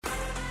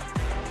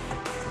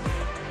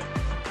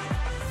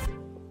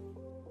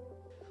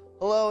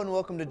Hello and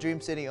welcome to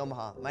Dream City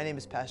Omaha. My name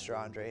is Pastor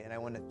Andre and I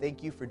want to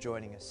thank you for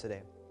joining us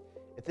today.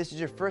 If this is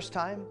your first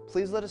time,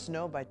 please let us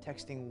know by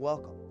texting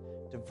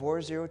WELCOME to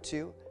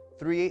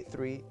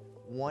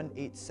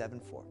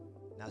 402-383-1874.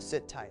 Now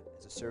sit tight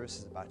as the service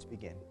is about to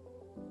begin.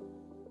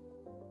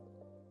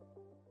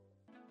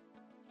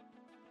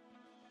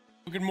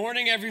 Good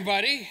morning,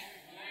 everybody. Good morning.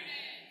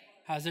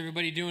 How's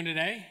everybody doing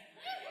today?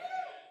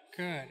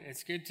 Good.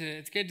 It's good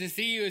to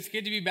see you. It's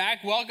good to be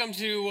back. Welcome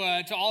to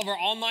all of our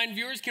online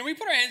viewers. Can we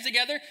put our hands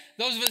together?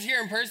 Those of us here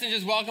in person,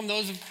 just welcome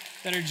those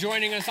that are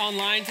joining us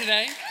online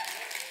today.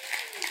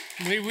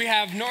 We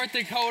have North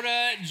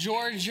Dakota,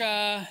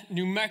 Georgia,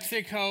 New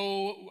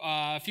Mexico,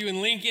 a few in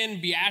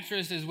Lincoln,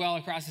 Beatrice as well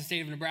across the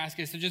state of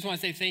Nebraska. So just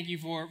want to say thank you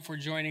for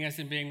joining us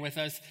and being with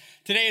us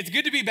today. It's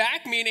good to be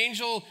back. Me and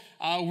Angel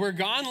were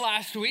gone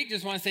last week.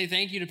 Just want to say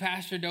thank you to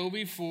Pastor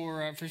Dobie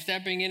for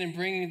stepping in and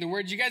bringing the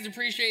word. Did you guys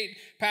appreciate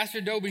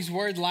Pastor Dobie's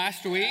word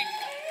last week?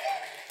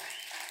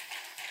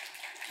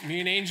 Me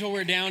and Angel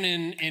were down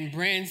in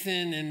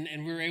Branson,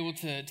 and we were able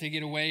to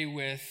get away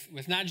with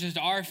not just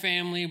our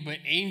family, but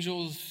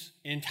Angel's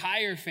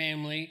entire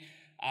family.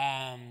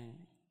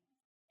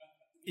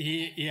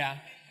 Yeah.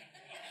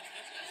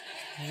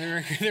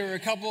 There were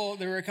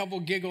a couple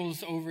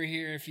giggles over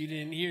here if you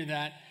didn't hear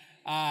that.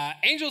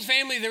 Angel's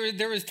family,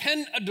 there was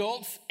 10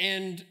 adults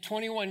and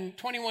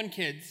 21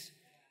 kids.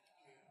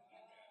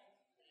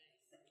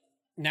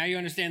 Now you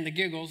understand the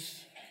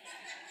giggles.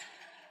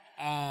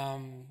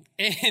 And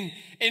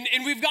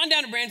we've gone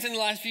down to Branson the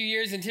last few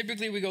years, and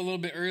typically we go a little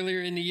bit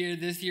earlier in the year.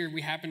 This year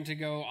we happen to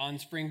go on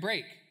spring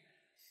break.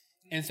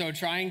 And so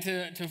trying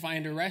to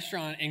find a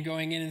restaurant and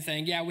going in and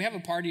saying, yeah, we have a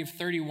party of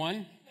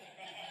 31.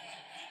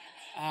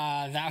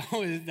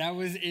 That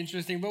was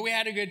interesting, but we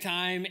had a good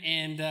time,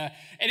 and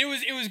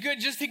it was good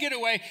just to get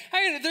away.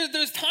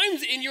 There's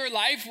times in your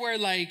life where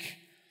like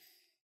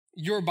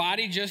your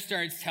body just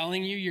starts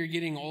telling you you're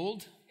getting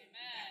old.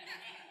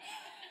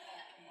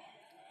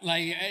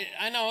 Like,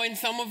 I know, and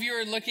some of you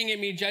are looking at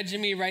me, judging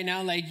me right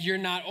now like you're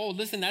not old.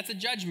 Listen, that's a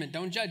judgment.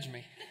 Don't judge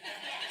me.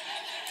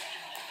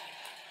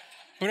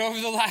 But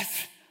over the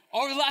last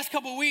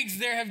couple of weeks,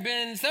 there have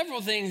been several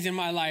things in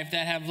my life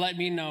that have let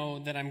me know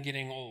that I'm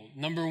getting old.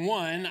 Number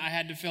one, I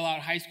had to fill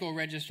out high school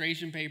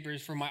registration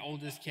papers for my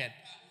oldest kid.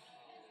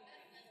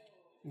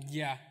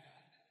 Yeah.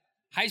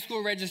 High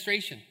school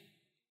registration.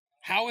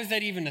 How is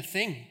that even a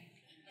thing?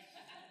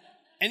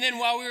 And then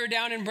while we were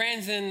down in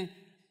Branson,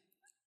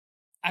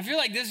 I feel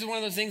like this is one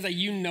of those things like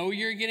you know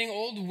you're getting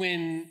old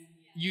when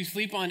you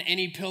sleep on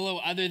any pillow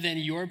other than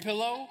your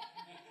pillow.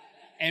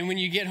 And when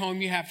you get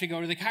home, you have to go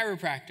to the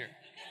chiropractor.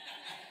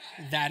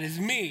 That is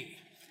me.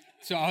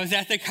 So I was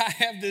at I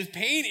have this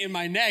pain in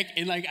my neck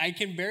and like I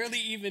can barely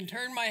even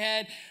turn my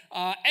head.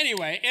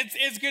 Anyway,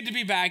 it's good to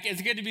be back.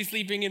 It's good to be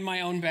sleeping in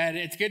my own bed.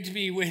 It's good to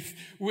be with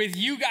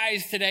you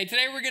guys today.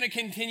 Today we're going to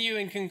continue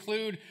and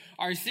conclude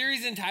our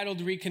series entitled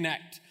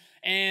Reconnect.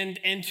 And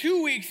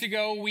 2 weeks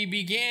ago, we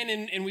began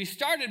and we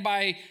started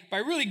by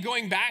really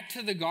going back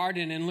to the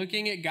garden and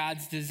looking at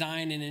God's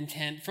design and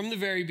intent from the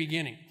very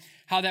beginning.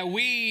 How that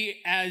we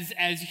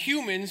as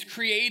humans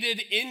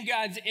created in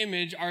God's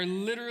image are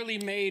literally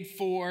made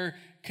for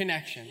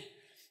connection.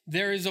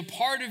 There is a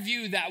part of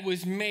you that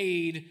was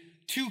made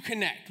to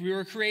connect. We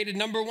were created,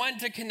 number one,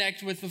 to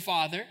connect with the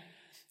Father.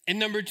 And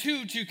number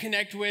two, to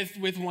connect with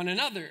one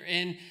another.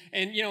 And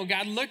you know,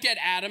 God looked at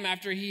Adam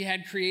after he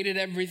had created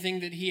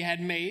everything that he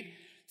had made,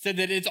 said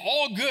that it's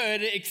all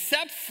good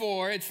except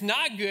for it's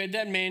not good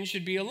that man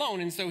should be alone.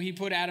 And so he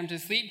put Adam to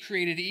sleep,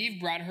 created Eve,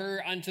 brought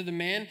her unto the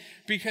man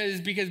because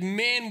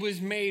man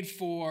was made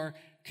for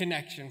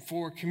connection,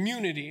 for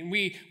community. And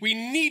we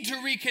need to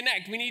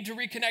reconnect. We need to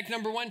reconnect,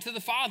 number one, to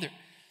the Father.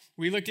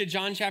 We looked at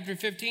John chapter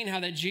 15, how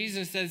that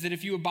Jesus says that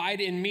if you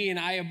abide in me and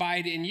I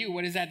abide in you,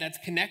 what is that? That's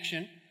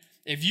connection.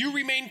 If you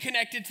remain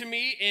connected to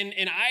me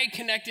and I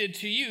connected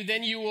to you,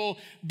 then you will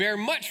bear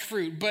much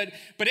fruit. But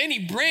any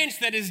branch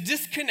that is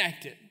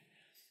disconnected,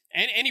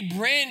 and any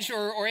branch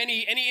or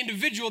any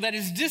individual that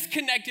is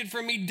disconnected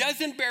from me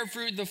doesn't bear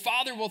fruit, the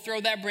Father will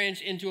throw that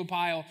branch into a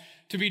pile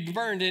to be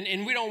burned.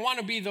 And we don't want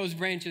to be those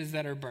branches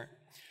that are burnt.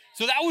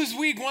 So that was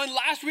week one.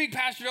 Last week,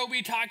 Pastor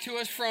Dobie talked to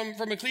us from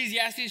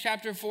Ecclesiastes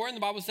chapter 4, and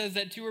the Bible says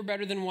that two are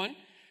better than one.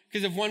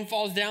 Because if one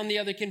falls down, the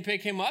other can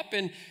pick him up.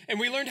 And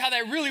we learned how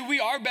that really we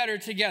are better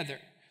together.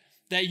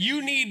 That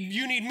you need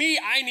me,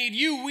 I need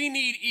you, we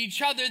need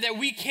each other, that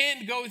we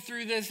can't go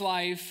through this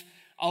life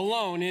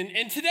alone.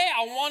 And today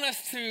I want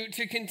us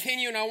to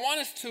continue, and I want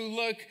us to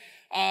look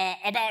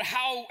about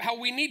how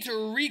we need to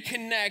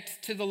reconnect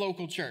to the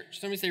local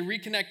church. Somebody say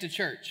reconnect to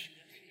church.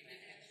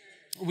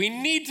 We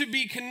need to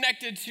be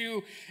connected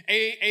to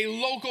a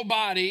local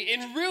body.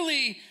 And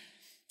really,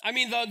 I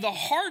mean, the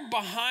heart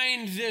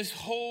behind this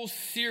whole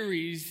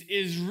series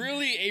is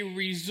really a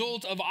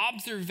result of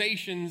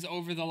observations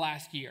over the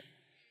last year.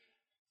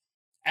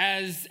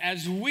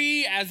 As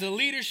we, as a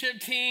leadership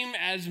team,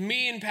 as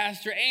me and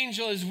Pastor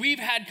Angel, as we've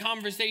had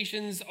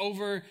conversations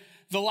over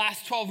the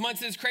last 12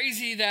 months, it's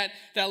crazy that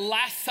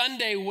last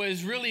Sunday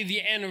was really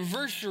the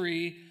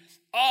anniversary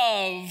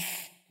of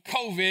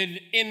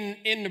COVID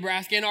in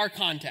Nebraska, in our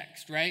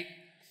context, right?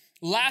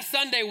 Last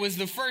Sunday was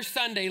the first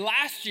Sunday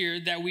last year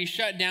that we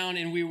shut down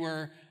and we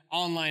were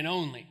online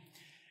only.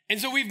 And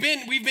so we've been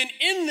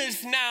in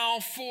this now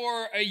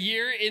for a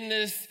year, in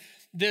this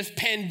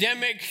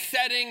pandemic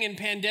setting and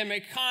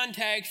pandemic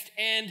context.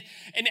 And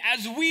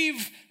as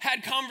we've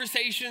had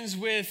conversations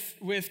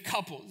with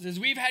couples, as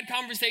we've had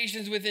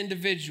conversations with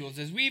individuals,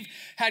 as we've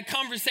had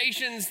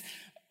conversations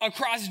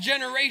across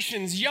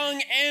generations,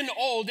 young and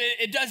old,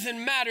 it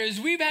doesn't matter. As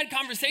we've had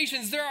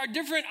conversations, there are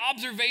different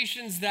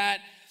observations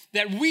that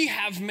we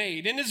have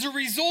made. And as a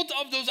result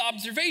of those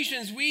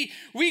observations, we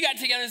got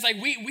together. It's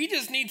like we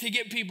just need to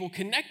get people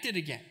connected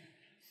again.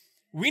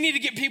 We need to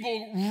get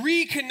people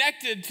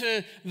reconnected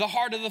to the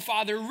heart of the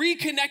Father,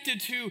 reconnected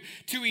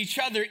to each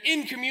other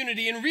in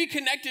community, and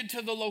reconnected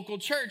to the local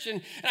church.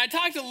 And I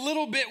talked a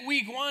little bit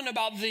week one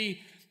about the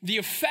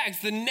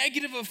effects, the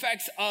negative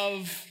effects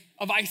of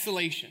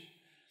isolation.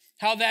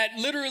 How that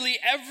literally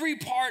every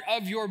part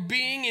of your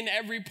being and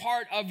every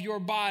part of your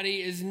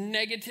body is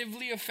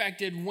negatively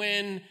affected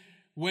when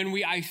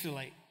we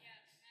isolate.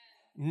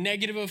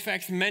 Negative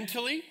effects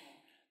mentally,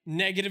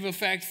 negative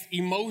effects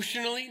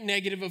emotionally,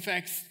 negative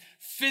effects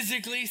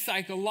physically,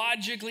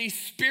 psychologically,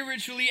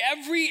 spiritually.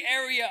 Every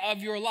area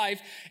of your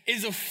life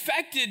is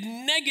affected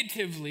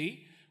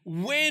negatively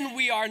when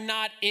we are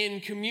not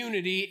in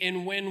community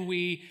and when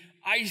we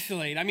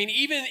isolate. I mean,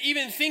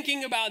 even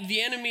thinking about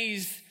the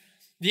enemy's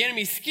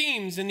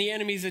schemes and the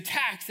enemy's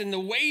attacks and the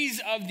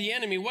ways of the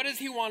enemy, what does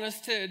he want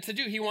us to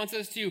do? He wants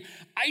us to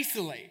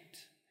isolate.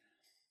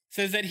 It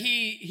says that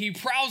he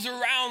prowls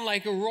around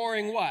like a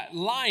roaring what?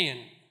 Lion.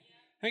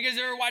 Have you guys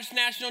ever watched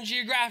National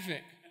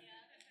Geographic?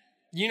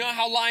 You know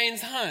how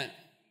lions hunt.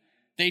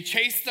 They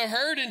chase the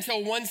herd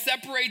until one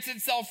separates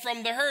itself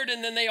from the herd,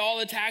 and then they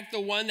all attack the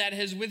one that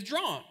has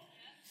withdrawn.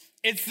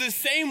 It's the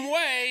same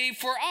way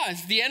for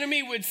us. The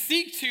enemy would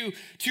seek to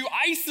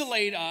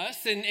isolate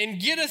us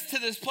and get us to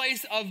this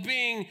place of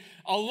being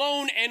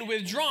alone and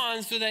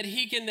withdrawn so that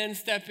he can then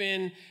step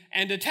in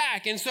and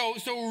attack. And so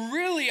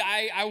really,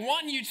 I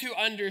want you to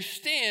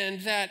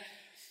understand that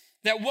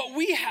what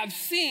we have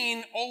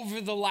seen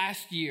over the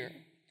last year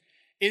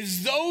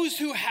is those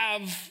who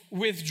have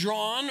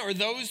withdrawn, or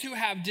those who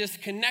have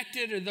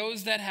disconnected, or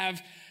those that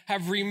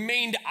have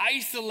remained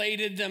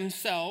isolated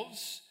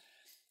themselves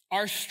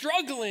are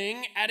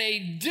struggling at a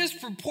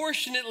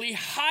disproportionately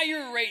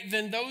higher rate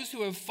than those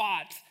who have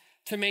fought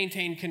to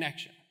maintain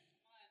connection.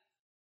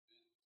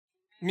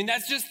 I mean,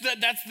 that's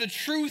the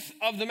truth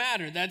of the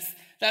matter.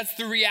 That's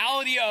the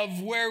reality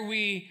of where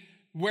we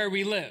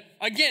live.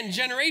 Again,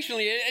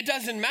 generationally, it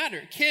doesn't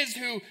matter. Kids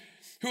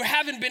who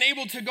haven't been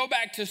able to go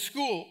back to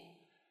school,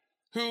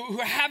 who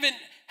haven't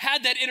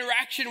had that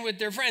interaction with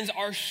their friends,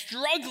 are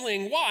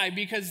struggling. Why?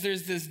 Because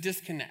there's this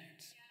disconnect.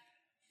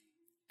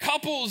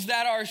 Couples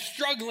that are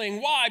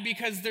struggling. Why?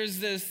 Because there's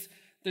this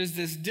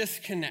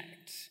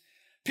disconnect.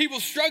 People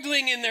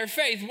struggling in their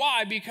faith.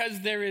 Why? Because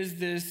there is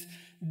this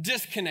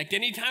disconnect.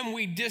 Anytime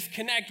we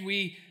disconnect,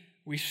 we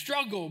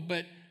struggle,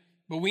 but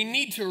we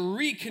need to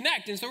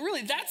reconnect. And so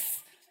really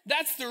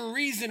that's the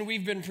reason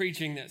we've been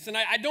preaching this. And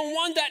I don't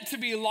want that to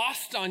be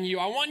lost on you.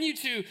 I want you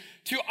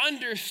to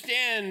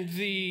understand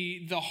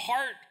the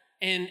heart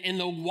and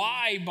the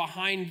why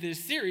behind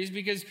this series,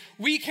 because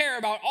we care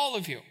about all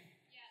of you.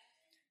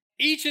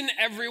 Each and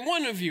every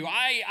one of you.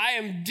 I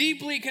am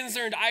deeply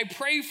concerned. I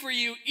pray for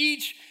you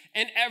each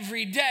and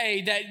every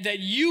day that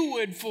you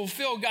would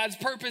fulfill God's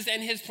purpose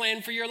and his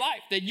plan for your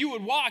life, that you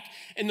would walk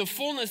in the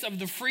fullness of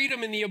the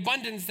freedom and the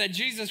abundance that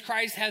Jesus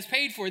Christ has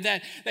paid for,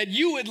 that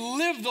you would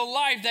live the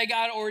life that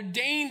God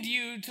ordained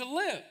you to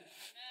live.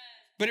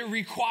 But it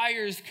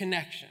requires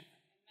connection.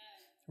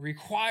 It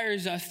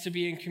requires us to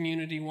be in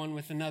community one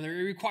with another.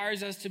 It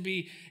requires us to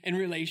be in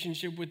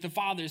relationship with the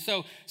Father.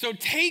 So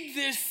take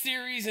this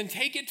series and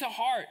take it to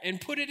heart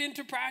and put it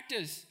into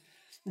practice.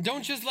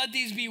 Don't just let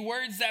these be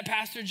words that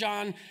Pastor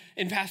John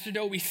and Pastor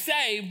Dobie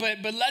say,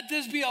 but let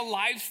this be a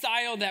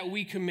lifestyle that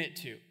we commit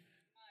to.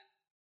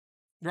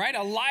 Right?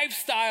 A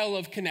lifestyle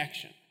of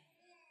connection.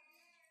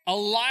 A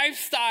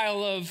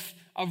lifestyle of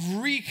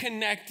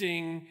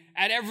reconnecting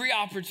at every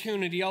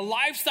opportunity. A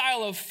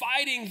lifestyle of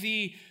fighting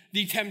the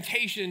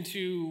temptation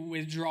to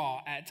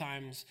withdraw at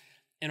times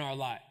in our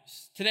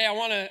lives. Today, I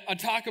want to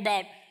talk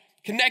about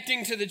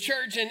connecting to the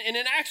church. And in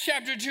Acts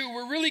chapter 2,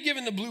 we're really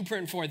given the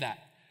blueprint for that.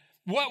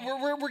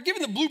 We're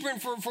given the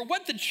blueprint for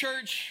what the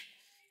church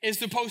is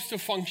supposed to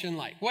function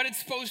like, what it's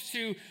supposed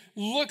to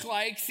look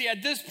like. See,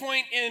 at this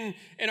point in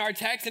our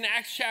text, in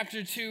Acts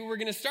chapter 2, we're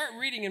going to start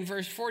reading in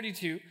verse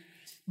 42.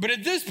 But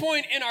at this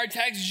point in our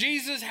text,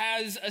 Jesus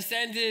has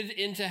ascended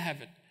into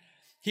heaven.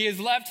 He has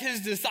left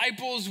his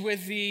disciples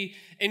with the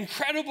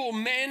incredible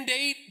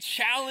mandate,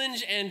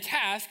 challenge, and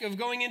task of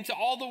going into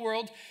all the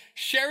world,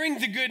 sharing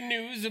the good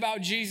news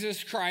about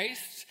Jesus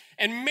Christ,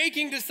 and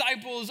making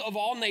disciples of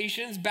all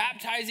nations,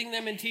 baptizing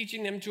them and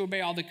teaching them to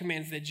obey all the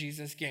commands that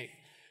Jesus gave.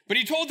 But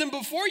he told them,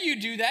 before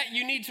you do that,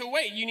 you need to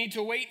wait. You need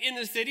to wait in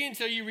the city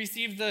until you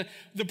receive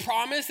the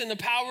promise and the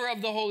power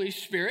of the Holy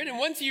Spirit. And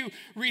once you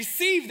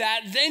receive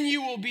that, then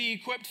you will be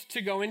equipped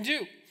to go and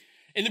do.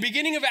 In the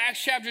beginning of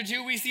Acts chapter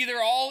 2, we see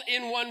they're all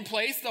in one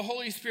place. The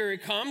Holy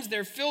Spirit comes.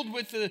 They're filled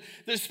with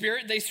the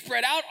Spirit. They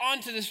spread out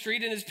onto the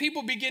street. And as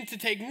people begin to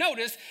take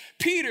notice,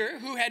 Peter,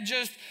 who had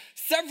just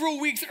several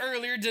weeks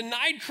earlier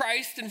denied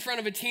Christ in front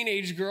of a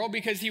teenage girl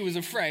because he was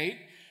afraid,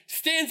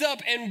 stands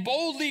up and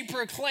boldly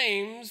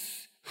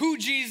proclaims who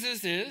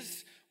Jesus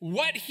is,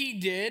 what he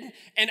did,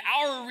 and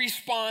our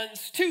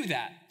response to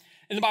that.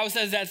 And the Bible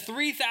says that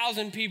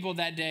 3,000 people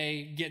that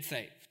day get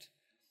saved.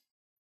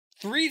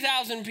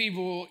 3,000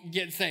 people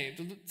get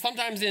saved.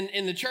 Sometimes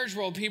in the church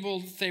world,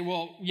 people say,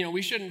 well,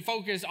 we shouldn't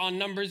focus on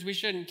numbers. We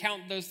shouldn't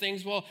count those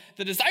things. Well,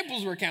 the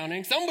disciples were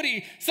counting.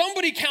 Somebody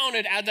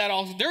counted at that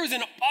altar. There was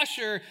an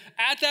usher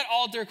at that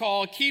altar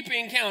call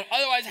keeping count.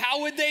 Otherwise,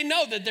 how would they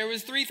know that there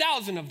was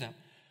 3,000 of them?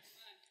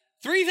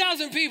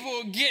 3,000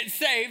 people get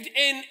saved.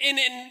 And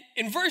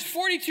in verse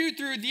 42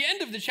 through the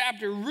end of the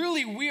chapter,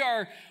 really we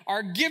are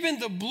given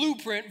the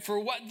blueprint for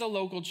what the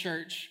local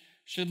church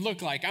should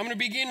look like. I'm going to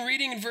begin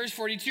reading in verse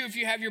 42. If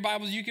you have your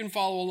Bibles, you can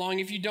follow along.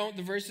 If you don't,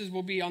 the verses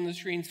will be on the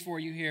screens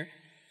for you here.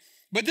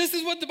 But this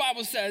is what the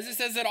Bible says. It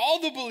says that all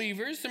the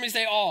believers, somebody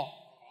say all.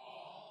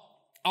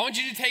 I want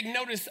you to take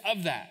notice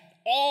of that.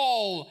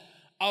 All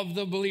of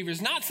the believers,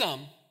 not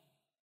some,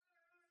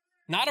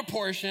 not a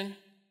portion,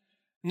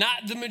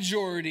 not the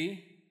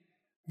majority,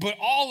 but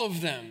all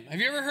of them. Have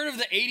you ever heard of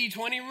the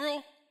 80-20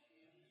 rule?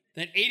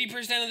 That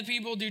 80% of the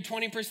people do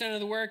 20% of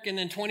the work and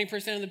then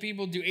 20% of the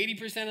people do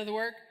 80% of the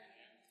work?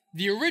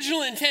 The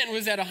original intent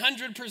was that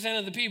 100%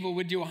 of the people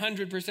would do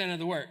 100% of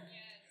the work.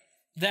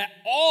 That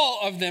all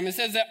of them, it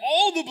says that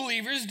all the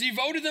believers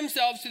devoted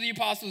themselves to the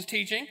apostles'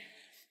 teaching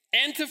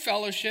and to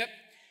fellowship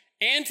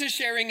and to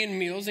sharing in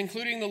meals,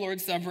 including the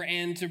Lord's Supper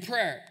and to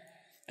prayer.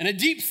 And a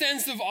deep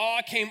sense of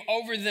awe came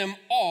over them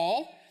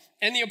all,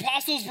 and the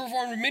apostles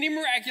performed many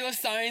miraculous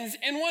signs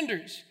and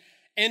wonders.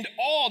 And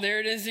all,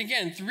 there it is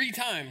again, 3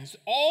 times,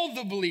 all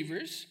the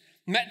believers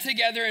met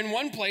together in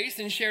one place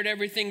and shared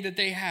everything that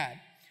they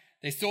had.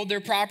 They sold their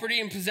property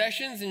and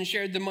possessions and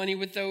shared the money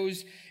with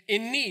those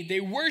in need. They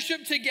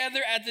worshiped together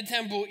at the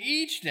temple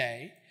each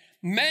day,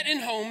 met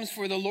in homes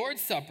for the Lord's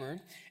Supper,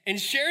 and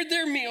shared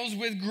their meals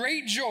with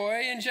great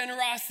joy and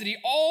generosity,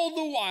 all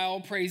the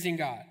while praising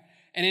God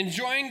and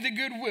enjoying the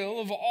goodwill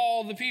of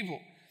all the people.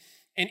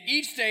 And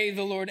each day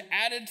the Lord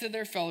added to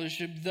their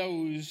fellowship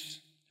those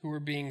who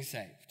were being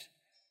saved.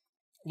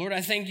 Lord,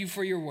 I thank you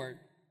for your word.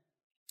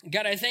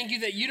 God, I thank you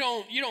that you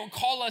don't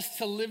call us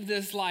to live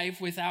this life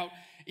without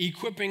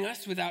equipping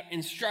us, without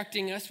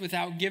instructing us,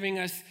 without giving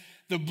us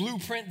the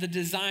blueprint, the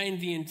design,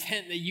 the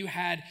intent that you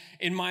had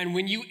in mind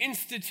when you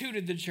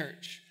instituted the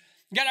church.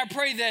 God, I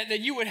pray that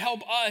you would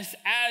help us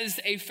as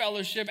a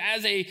fellowship,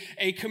 as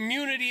a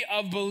community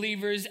of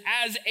believers,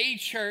 as a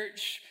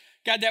church,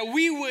 God, that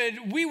we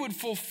would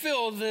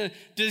fulfill the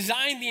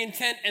design, the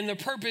intent, and the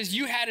purpose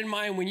you had in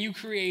mind when you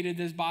created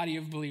this body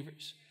of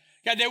believers.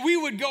 God, that we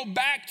would go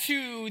back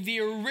to the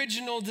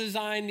original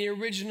design, the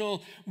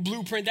original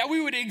blueprint, that we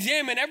would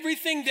examine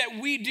everything that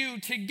we do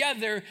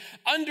together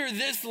under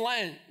this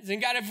lens.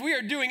 And God, if we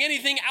are doing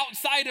anything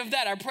outside of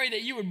that, I pray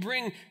that you would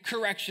bring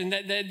correction,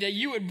 that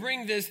you would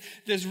bring this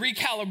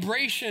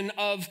recalibration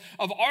of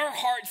our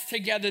hearts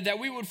together, that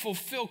we would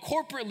fulfill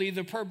corporately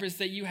the purpose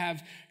that you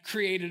have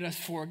created us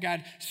for.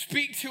 God,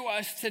 speak to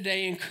us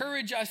today,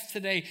 encourage us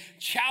today,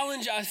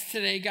 challenge us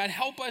today. God,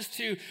 help us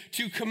to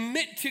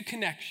commit to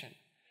connection.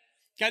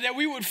 God, that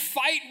we would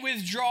fight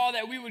withdrawal,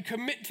 that we would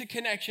commit to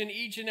connection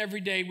each and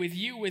every day with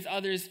you, with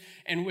others,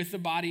 and with the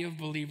body of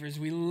believers.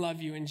 We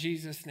love you in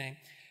Jesus' name.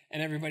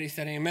 And everybody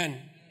said amen.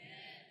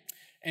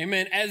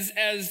 Amen.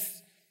 As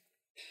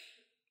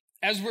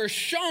we're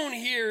shown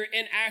here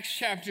in Acts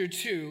chapter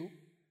 2,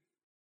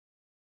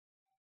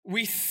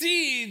 we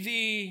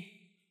see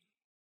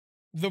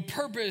the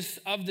purpose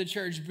of the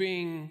church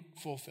being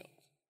fulfilled.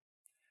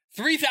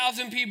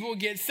 3,000 people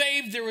get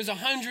saved. There was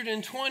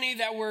 120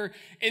 that were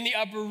in the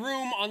upper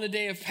room on the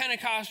day of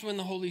Pentecost when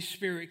the Holy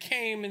Spirit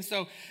came. And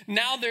so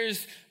now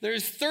there's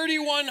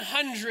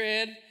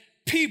 3,100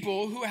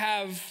 people who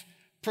have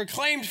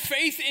proclaimed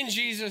faith in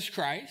Jesus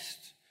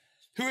Christ,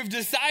 who have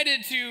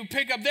decided to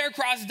pick up their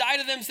cross, die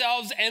to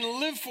themselves, and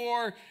live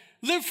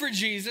for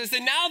Jesus.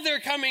 And now they're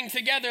coming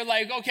together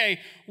like,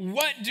 okay,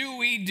 what do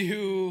we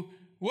do?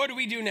 What do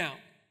we do now?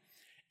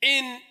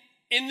 In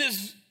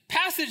this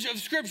passage of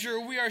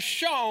scripture, we are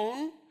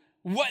shown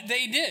what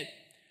they did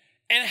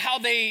and how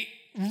they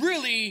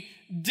really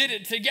did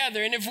it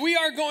together. And if we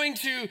are going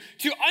to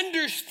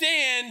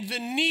understand the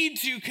need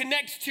to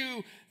connect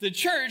to the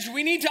church,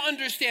 we need to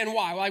understand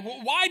why. Like,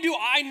 why do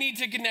I need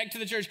to connect to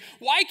the church?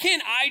 Why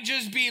can't I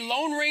just be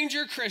Lone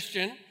Ranger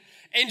Christian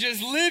and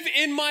just live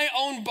in my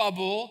own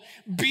bubble,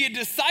 be a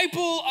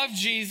disciple of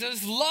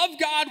Jesus, love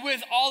God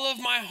with all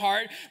of my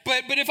heart,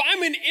 but if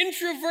I'm an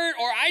introvert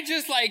or I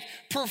just like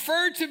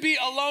prefer to be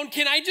alone,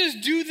 can I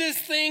just do this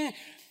thing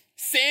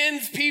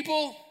sans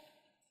people?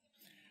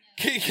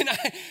 Can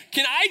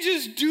I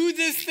just do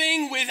this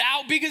thing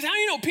without, because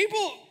how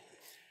people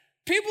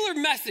are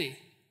messy.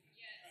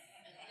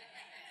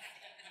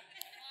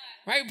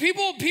 Right?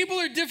 People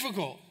are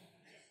difficult.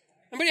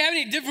 Anybody have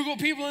any difficult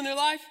people in their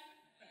life?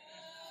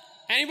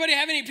 Anybody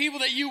have any people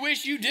that you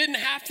wish you didn't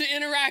have to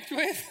interact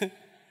with?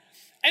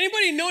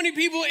 Anybody know any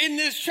people in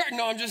this church?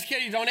 No, I'm just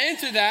kidding. Don't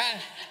answer that.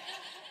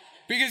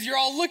 Because you're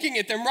all looking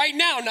at them right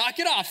now. Knock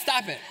it off.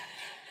 Stop it.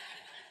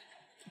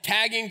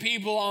 Tagging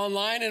people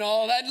online and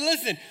all that.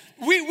 Listen,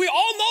 we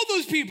all know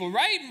those people,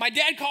 right? My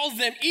dad calls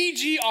them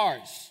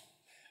EGRs.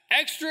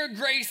 Extra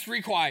grace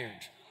required.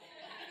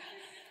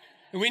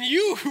 When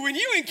you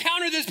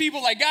encounter these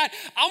people like, God,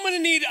 I'm going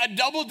to need a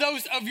double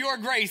dose of your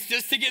grace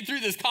just to get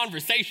through this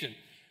conversation.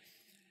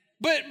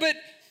 But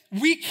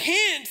we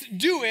can't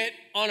do it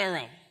on our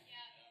own.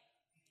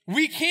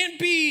 We can't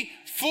be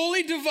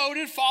fully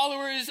devoted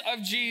followers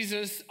of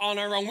Jesus on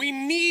our own. We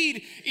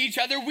need each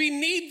other. We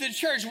need the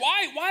church.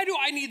 Why do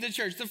I need the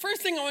church? The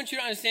first thing I want you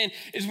to understand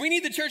is we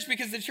need the church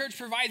because the church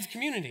provides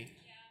community.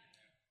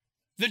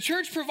 The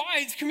church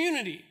provides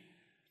community.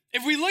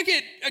 If we look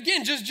at,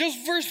 again,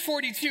 just verse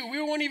 42, we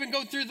won't even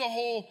go through the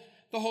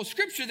whole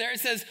scripture there.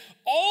 It says,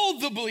 all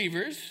the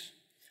believers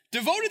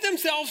devoted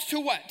themselves to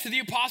what? To the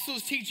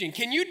apostles' teaching.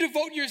 Can you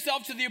devote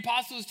yourself to the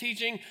apostles'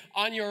 teaching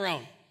on your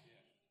own?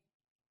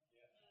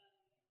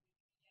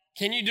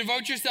 Can you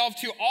devote yourself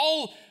to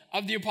all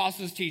of the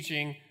apostles'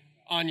 teaching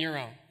on your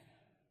own?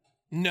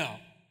 No.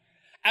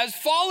 As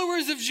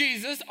followers of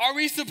Jesus, are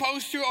we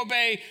supposed to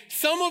obey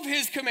some of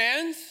his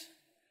commands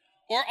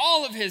or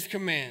all of his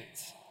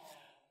commands?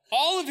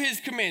 All of his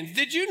commands.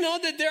 Did you know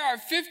that there are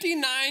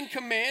 59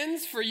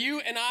 commands for you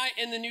and I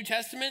in the New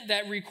Testament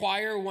that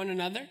require one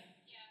another?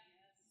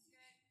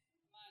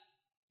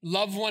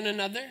 Love one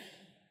another,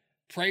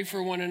 pray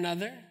for one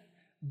another,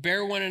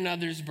 bear one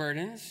another's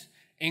burdens,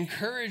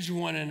 encourage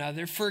one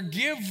another,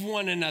 forgive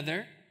one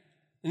another.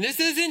 And this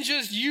isn't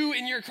just you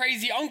and your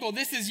crazy uncle.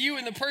 This is you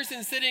and the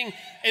person sitting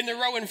in the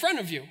row in front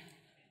of you.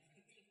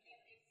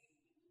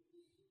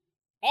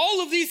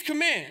 All of these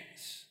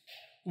commands,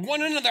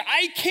 one another.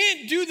 I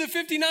can't do the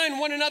 59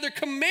 one another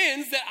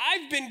commands that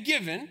I've been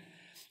given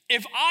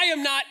if I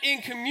am not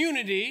in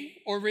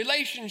community or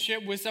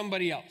relationship with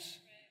somebody else.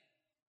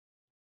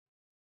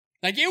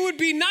 Like, it would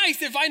be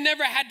nice if I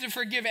never had to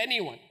forgive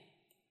anyone.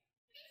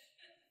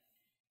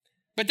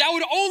 But that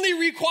would only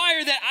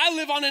require that I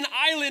live on an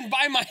island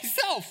by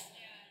myself.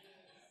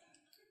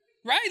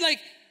 Right? Like,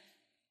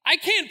 I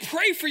can't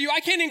pray for you. I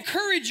can't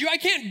encourage you. I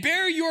can't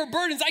bear your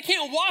burdens. I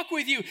can't walk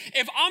with you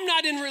if I'm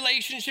not in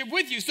relationship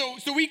with you. So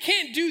we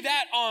can't do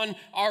that on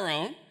our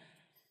own.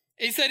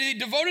 He said he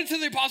devoted to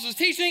the apostles'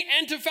 teaching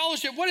and to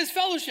fellowship. What is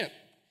fellowship?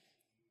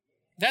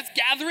 That's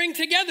gathering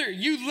together.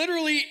 You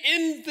literally,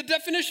 in the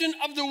definition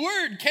of the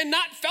word,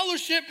 cannot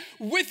fellowship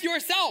with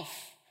yourself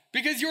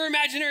because your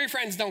imaginary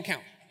friends don't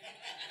count.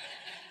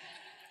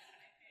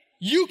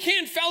 You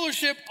can't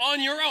fellowship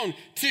on your own.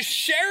 To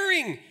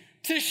sharing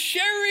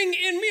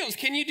in meals.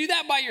 Can you do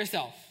that by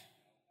yourself?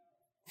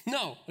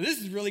 No. This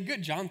is really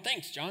good, John.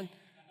 Thanks, John.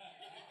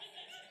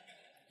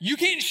 You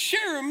can't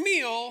share a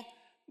meal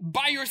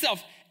by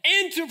yourself.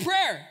 And to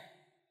prayer.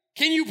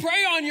 Can you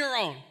pray on your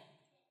own?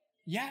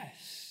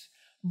 Yes.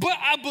 But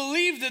I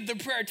believe that the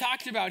prayer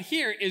talked about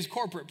here is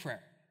corporate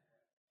prayer.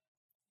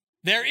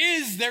 There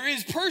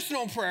is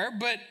personal prayer,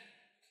 but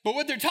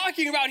what they're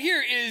talking about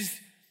here is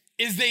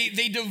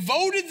they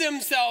devoted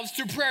themselves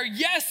to prayer,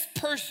 yes,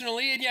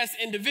 personally and yes,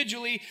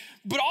 individually,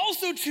 but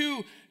also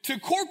to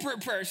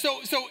corporate prayer. So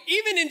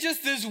even in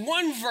just this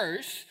one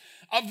verse,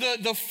 of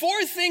the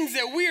four things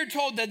that we are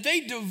told that they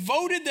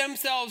devoted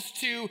themselves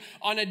to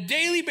on a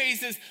daily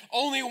basis,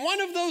 only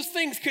one of those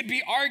things could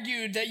be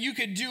argued that you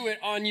could do it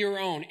on your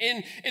own.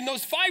 In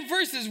those 5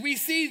 verses, we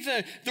see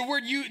the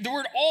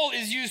word all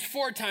is used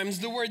 4 times.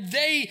 The word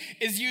they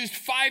is used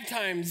 5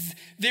 times.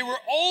 They were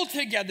all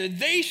together.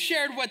 They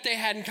shared what they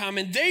had in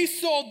common. They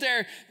sold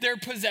their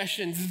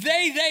possessions.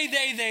 They.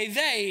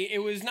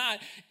 It was not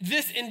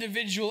this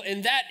individual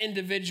and that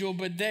individual,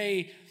 but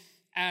they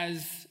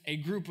as a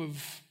group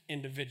of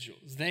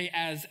individuals. They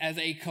as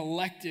a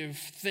collective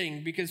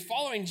thing, because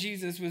following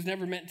Jesus was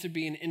never meant to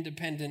be an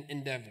independent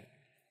endeavor.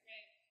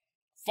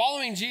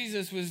 Following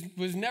Jesus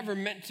was never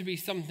meant to be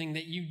something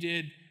that you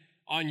did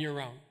on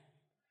your own.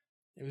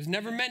 It was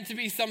never meant to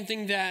be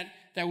something that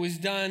was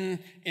done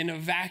in a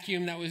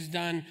vacuum, that was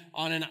done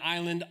on an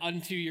island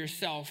unto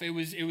yourself. It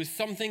was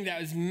something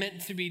that was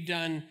meant to be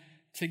done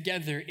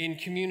together in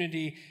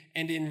community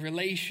and in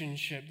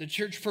relationship. The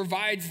church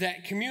provides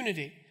that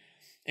community.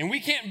 And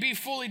we can't be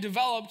fully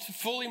developed,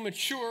 fully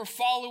mature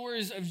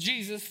followers of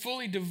Jesus,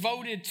 fully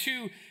devoted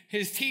to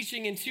his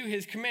teaching and to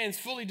his commands,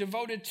 fully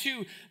devoted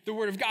to the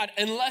word of God,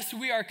 unless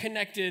we are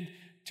connected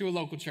to a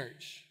local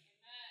church.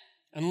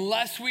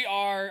 Unless we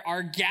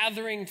are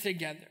gathering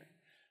together.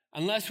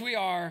 Unless we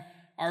are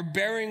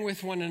bearing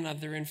with one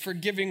another and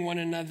forgiving one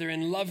another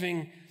and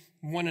loving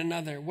one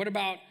another. What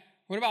about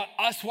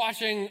us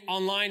watching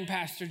online,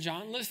 Pastor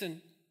John? Listen,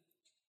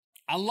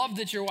 I love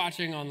that you're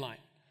watching online.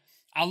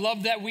 I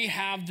love that we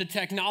have the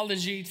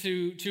technology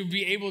to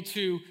be able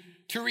to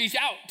reach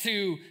out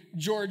to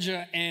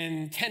Georgia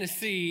and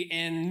Tennessee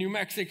and New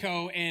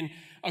Mexico and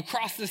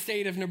across the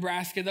state of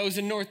Nebraska, those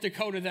in North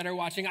Dakota that are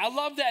watching. I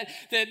love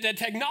that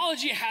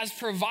technology has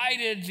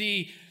provided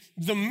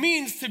the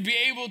means to be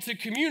able to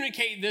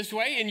communicate this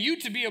way and you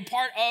to be a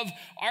part of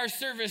our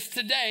service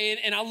today.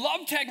 And I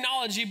love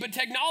technology, but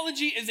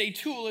technology is a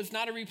tool. It's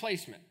not a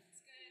replacement.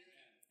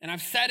 And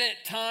I've said it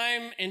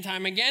time and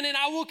time again, and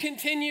I will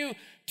continue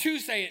to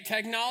say it.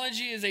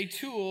 Technology is a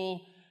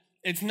tool.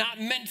 It's not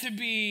meant to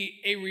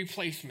be a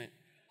replacement.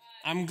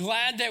 I'm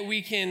glad that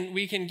we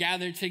can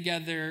gather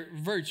together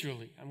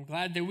virtually. I'm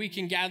glad that we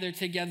can gather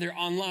together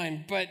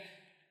online. But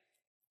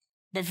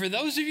for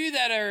those of you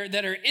that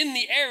are in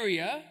the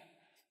area,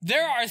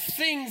 there are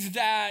things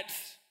that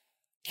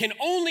can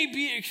only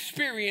be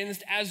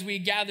experienced as we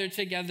gather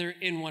together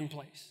in one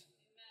place.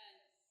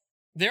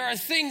 There are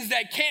things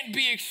that can't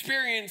be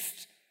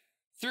experienced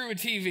through a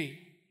TV.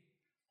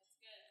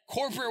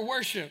 Corporate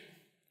worship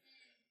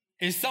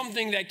is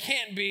something that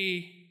can't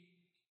be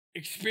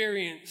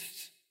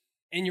experienced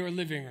in your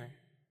living room.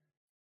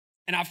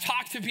 And I've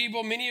talked to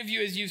people, many of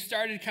you, as you've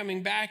started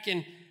coming back,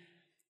 and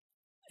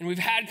we've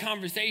had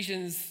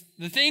conversations.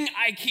 The thing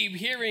I keep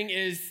hearing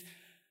is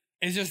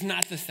just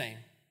not the same.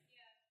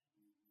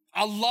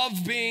 I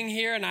love being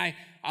here, and I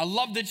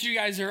love that you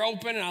guys are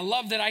open, and I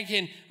love that I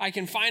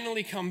can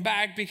finally come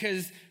back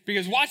because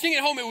watching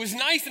at home, it was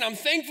nice, and I'm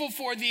thankful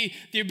for the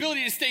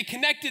ability to stay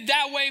connected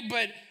that way,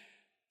 but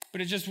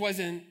it just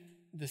wasn't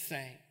the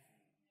same.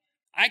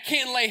 I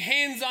can't lay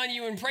hands on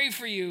you and pray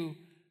for you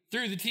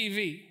through the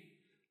TV.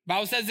 The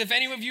Bible says if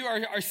any of you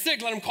are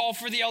sick, let them call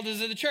for the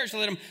elders of the church.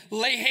 Let them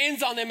lay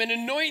hands on them and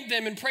anoint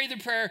them and pray the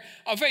prayer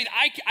of faith.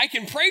 I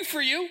can pray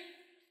for you,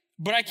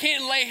 but I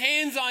can't lay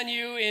hands on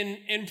you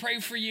and pray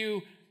for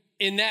you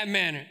in that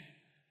manner.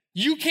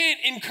 You can't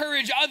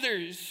encourage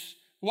others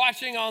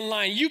watching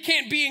online. You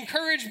can't be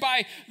encouraged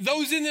by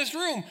those in this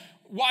room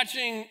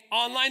watching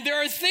online. There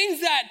are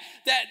things that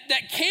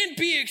can't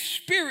be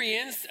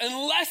experienced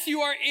unless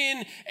you are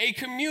in a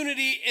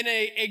community, in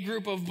a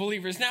group of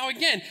believers. Now,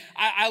 again,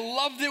 I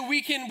love that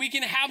we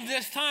can have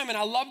this time, and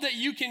I love that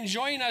you can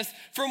join us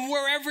from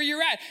wherever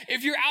you're at.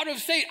 If you're out of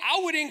state,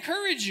 I would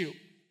encourage you,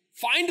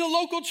 find a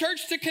local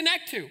church to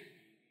connect to.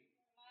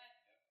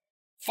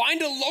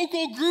 Find a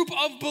local group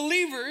of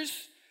believers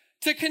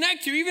to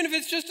connect to, even if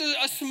it's just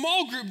a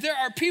small group. There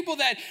are people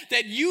that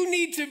you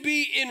need to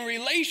be in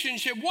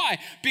relationship. Why?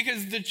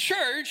 Because the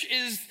church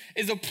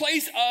is a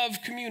place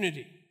of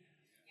community.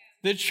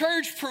 The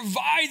church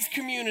provides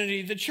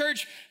community. The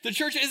church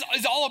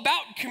is all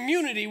about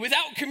community.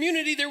 Without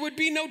community, there would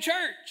be no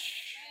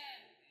church.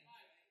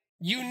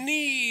 You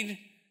need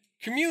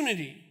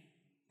community,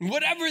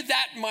 whatever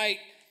that might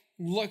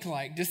look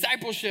like.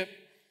 Discipleship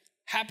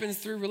happens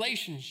through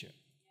relationship.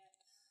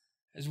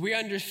 As we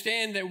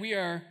understand that we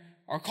are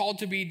called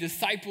to be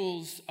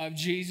disciples of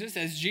Jesus,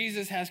 as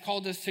Jesus has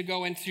called us to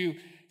go and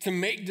to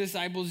make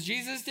disciples,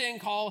 Jesus didn't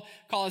call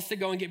us to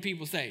go and get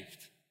people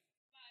saved.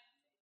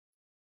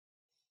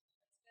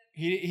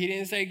 He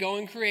didn't say go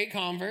and create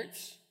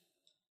converts,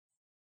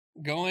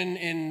 go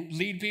and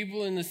lead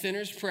people in the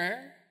sinner's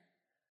prayer.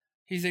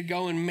 He said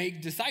go and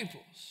make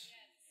disciples,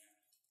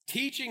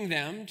 teaching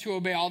them to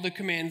obey all the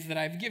commands that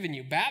I've given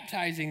you,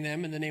 baptizing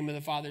them in the name of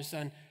the Father,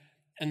 Son,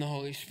 and the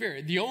Holy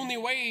Spirit. The only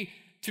way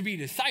to be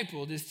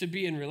discipled is to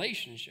be in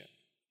relationship.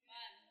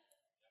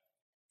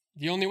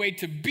 The only way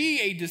to be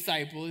a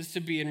disciple is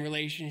to be in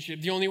relationship.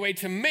 The only way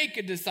to make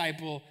a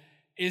disciple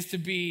is to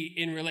be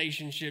in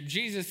relationship.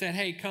 Jesus said,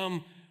 hey,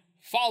 come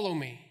follow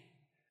me,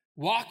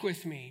 walk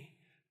with me,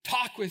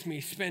 talk with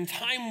me, spend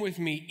time with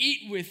me,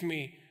 eat with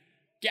me,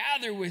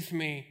 gather with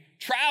me,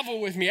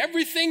 travel with me.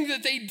 Everything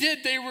that they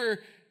did, they were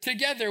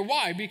together.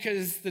 Why?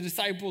 Because the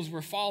disciples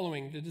were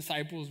following. The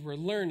disciples were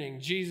learning.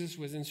 Jesus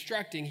was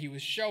instructing. He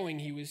was showing.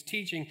 He was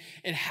teaching.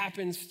 It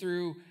happens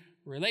through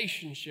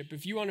relationship.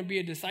 If you want to be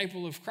a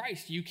disciple of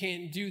Christ, you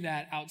can't do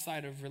that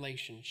outside of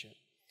relationship.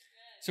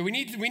 So we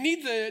need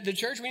the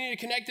church. We need to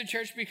connect the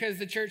church because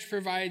the church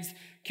provides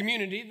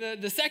community.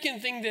 The second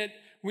thing that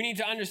we need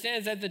to understand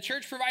is that the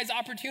church provides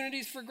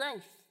opportunities for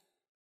growth.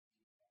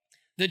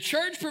 The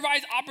church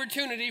provides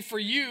opportunity for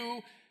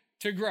you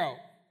to grow.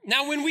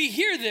 Now, when we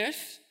hear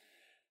this,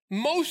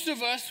 most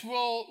of us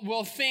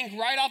will think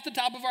right off the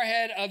top of our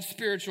head of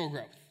spiritual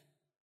growth,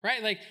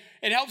 right? Like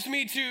it helps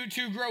me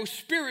to grow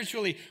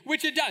spiritually,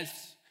 which it does,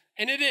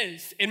 and it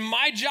is. And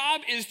my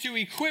job is to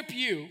equip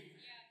you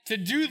to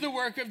do the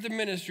work of the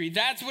ministry.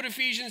 That's what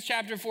Ephesians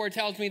chapter 4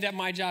 tells me that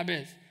my job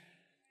is,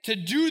 to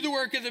do the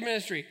work of the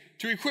ministry,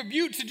 to equip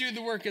you to do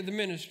the work of the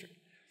ministry.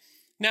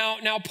 Now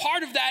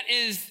part of that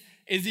is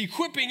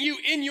equipping you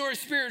in your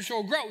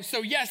spiritual growth.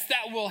 So yes,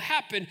 that will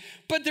happen,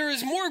 but there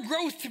is more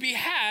growth to be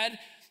had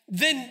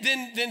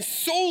than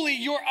solely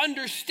your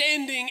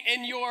understanding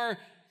and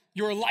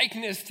your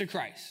likeness to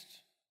Christ.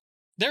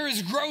 There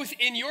is growth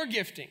in your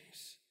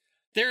giftings.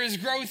 There is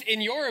growth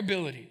in your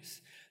abilities.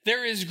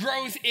 There is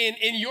growth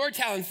in your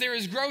talents. There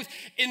is growth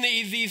in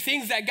the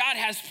things that God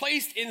has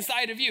placed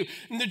inside of you.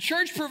 And the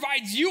church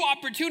provides you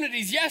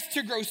opportunities, yes,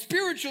 to grow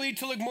spiritually,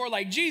 to look more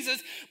like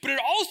Jesus, but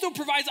it also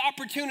provides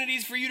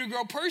opportunities for you to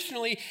grow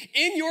personally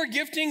in your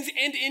giftings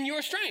and in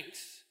your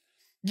strengths.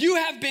 You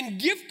have been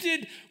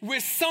gifted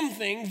with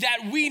something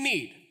that we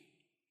need.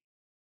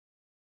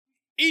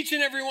 Each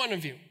and every one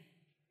of you.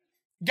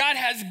 God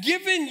has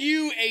given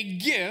you a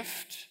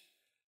gift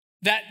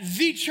that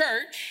the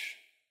church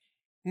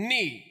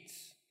needs.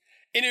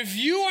 And if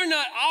you are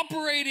not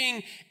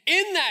operating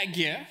in that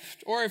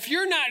gift, or if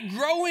you're not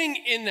growing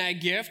in that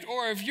gift,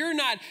 or if you're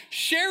not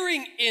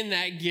sharing in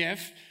that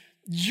gift,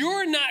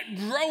 you're not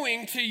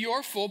growing to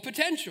your full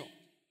potential. Amen.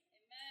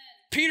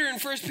 Peter in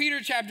 1 Peter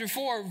chapter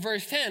 4,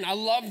 verse 10, I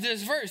love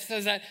this verse,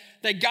 says that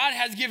God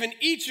has given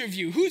each of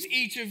you. Who's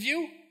each of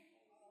you?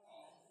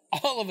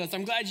 All of us.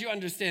 I'm glad you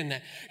understand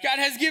that. God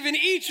has given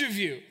each of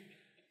you.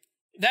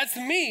 That's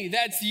me,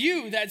 that's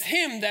you, that's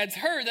him, that's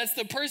her, that's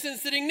the person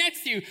sitting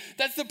next to you.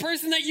 That's the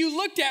person that you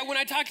looked at when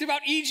I talked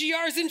about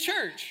EGRs in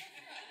church.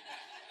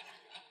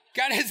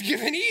 God has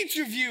given each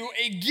of you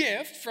a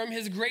gift from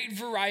his great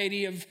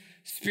variety of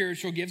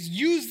spiritual gifts.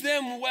 Use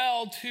them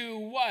well to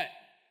what?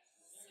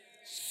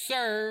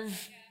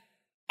 Serve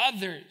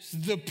others.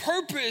 The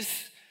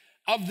purpose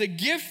of the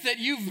gift that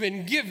you've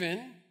been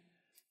given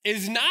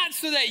is not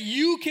so that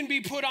you can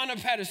be put on a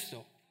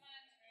pedestal.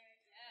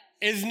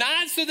 Is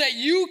not so that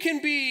you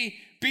can be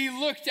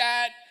looked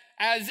at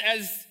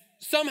as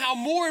somehow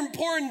more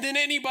important than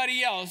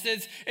anybody else.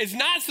 It's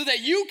not so that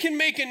you can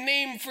make a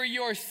name for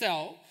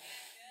yourself.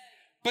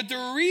 But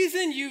the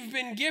reason you've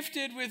been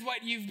gifted with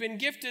what you've been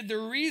gifted, the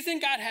reason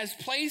God has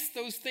placed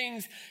those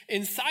things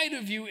inside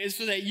of you is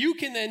so that you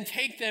can then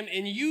take them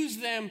and use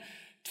them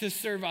to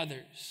serve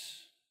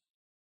others.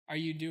 Are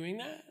you doing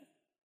that?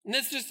 And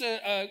that's just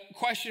a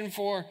question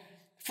for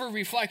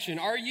reflection.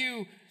 Are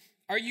you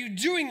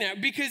doing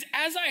that? Because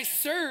as I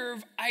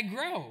serve, I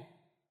grow.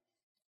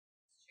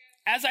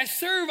 As I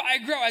serve, I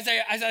grow. As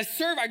I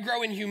serve, I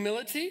grow in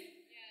humility. Yes.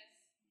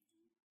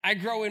 I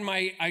grow in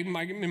my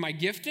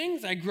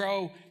giftings. I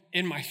grow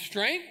in my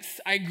strengths.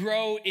 I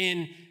grow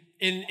in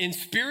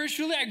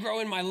spiritually. I grow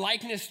in my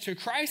likeness to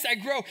Christ. I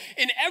grow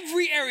in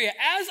every area.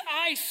 As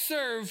I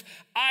serve,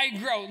 I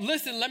grow.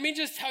 Listen, let me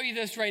just tell you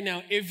this right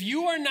now. If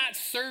you are not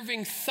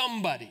serving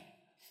somebody,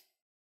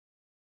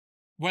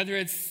 whether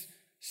it's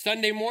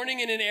Sunday morning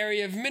in an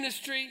area of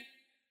ministry,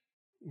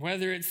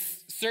 whether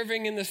it's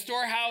serving in the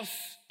storehouse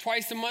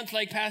twice a month,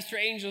 like Pastor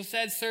Angel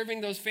said,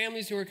 serving those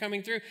families who are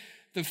coming through,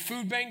 the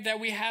food bank that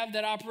we have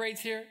that operates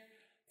here.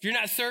 If you're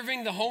not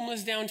serving the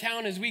homeless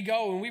downtown as we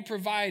go and we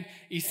provide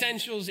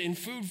essentials and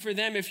food for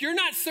them, if you're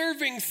not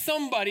serving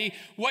somebody,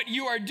 what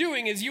you are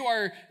doing is you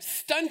are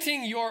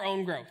stunting your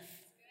own growth. That's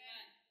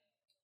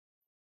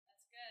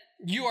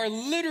good. You are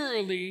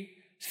literally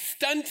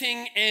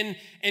stunting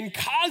and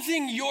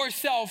causing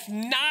yourself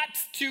not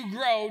to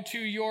grow to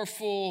your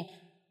full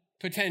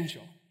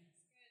potential.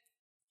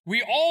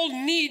 We all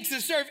need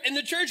to serve, and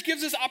the church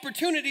gives us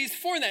opportunities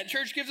for that.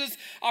 Church gives us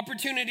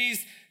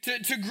opportunities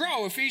to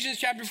grow. Ephesians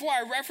chapter 4,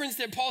 I referenced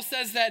that Paul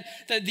says that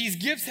these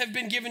gifts have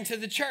been given to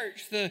the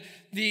church.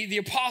 The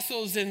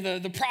apostles and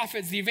the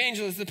prophets, the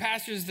evangelists, the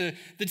pastors, the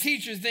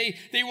teachers, they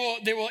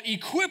will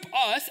equip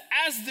us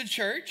as the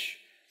church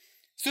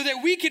so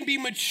that we can be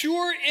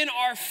mature in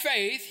our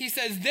faith. He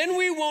says, then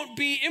we won't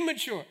be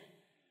immature,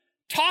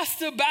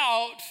 tossed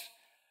about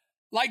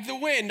like the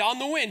wind, on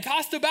the wind,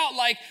 tossed about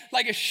like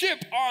a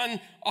ship on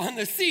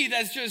the sea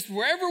that's just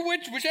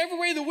whichever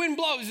way the wind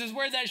blows is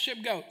where that ship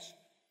goes.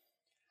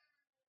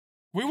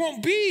 We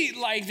won't be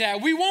like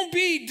that. We won't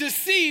be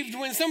deceived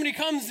when somebody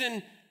comes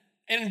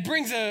and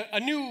brings a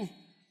new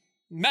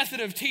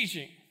method of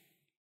teaching,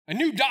 a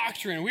new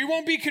doctrine. We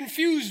won't be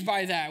confused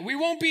by that. We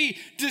won't be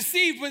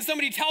deceived when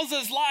somebody tells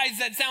us lies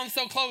that sound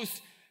so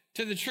close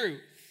to the truth.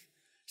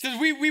 He says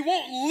we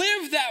won't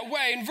live that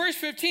way. In verse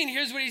 15,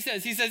 here's what he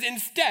says. He says,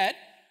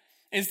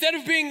 instead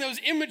of being those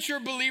immature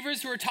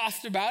believers who are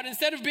tossed about,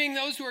 instead of being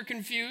those who are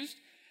confused,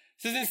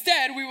 he says,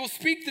 instead, we will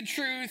speak the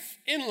truth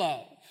in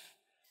love,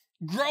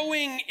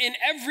 growing in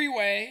every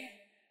way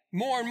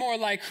more and more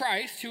like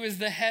Christ, who is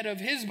the head of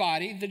his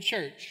body, the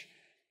church.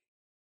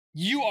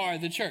 You are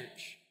the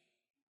church.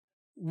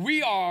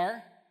 We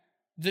are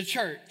the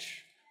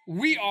church.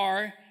 We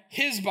are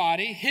his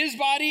body. His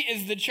body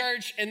is the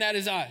church, and that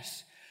is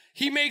us.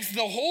 He makes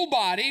the whole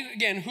body,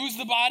 again, who's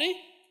the body?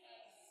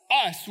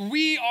 Us.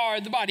 We are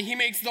the body. He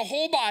makes the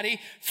whole body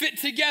fit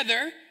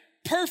together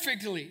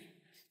perfectly.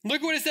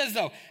 Look what it says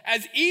though.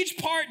 As each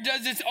part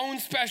does its own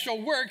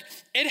special work,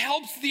 it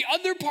helps the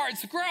other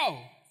parts grow.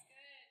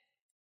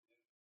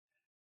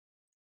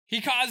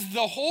 He caused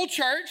the whole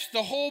church,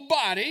 the whole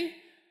body,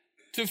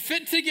 to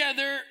fit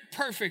together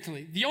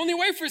perfectly. The only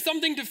way for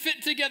something to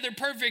fit together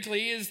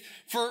perfectly is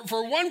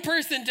for one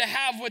person to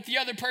have what the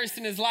other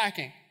person is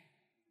lacking.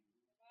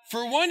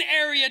 For one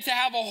area to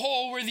have a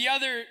hole where the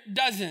other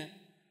doesn't.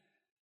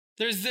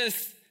 There's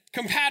this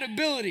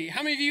compatibility.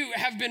 How many of you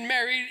have been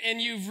married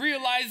and you've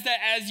realized that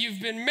as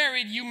you've been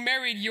married, you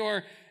married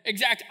your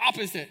exact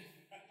opposite.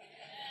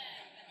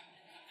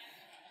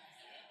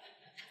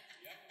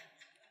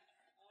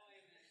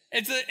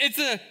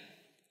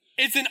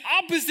 It's an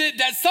opposite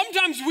that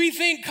sometimes we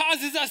think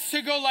causes us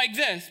to go like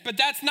this, but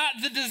that's not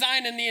the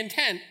design and the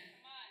intent.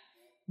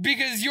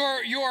 Because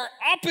your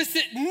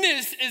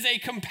oppositeness is a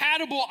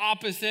compatible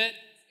opposite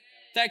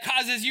that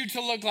causes you to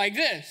look like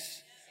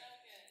this.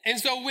 And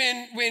so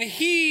when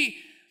he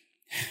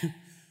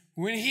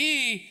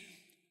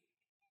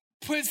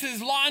puts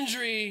his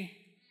laundry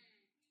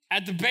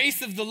at the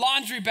base of the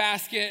laundry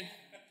basket,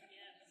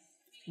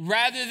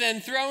 rather than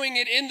throwing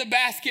it in the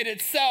basket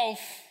itself,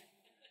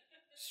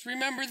 just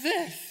remember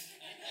this.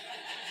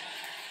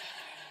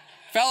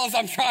 Fellas,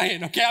 I'm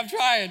trying, okay? I'm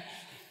trying.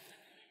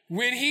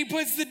 When he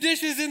puts the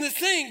dishes in the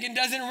sink and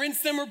doesn't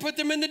rinse them or put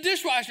them in the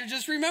dishwasher,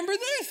 just remember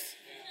this.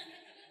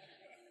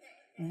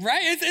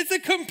 Right? It's a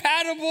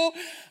compatible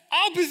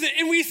opposite.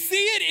 And we see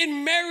it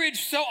in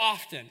marriage so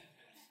often.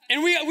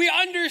 And we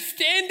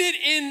understand it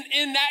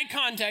in that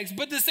context.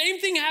 But the same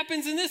thing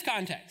happens in this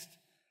context.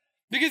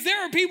 Because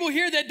there are people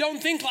here that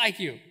don't think like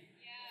you,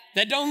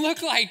 that don't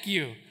look like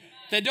you,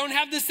 that don't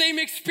have the same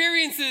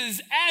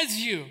experiences as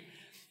you.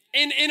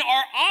 And in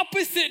our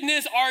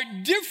oppositeness, our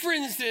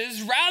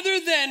differences, rather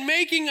than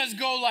making us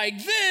go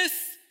like this,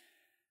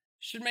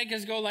 should make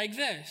us go like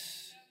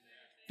this.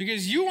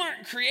 Because you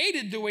aren't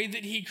created the way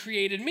that he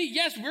created me.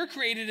 Yes, we're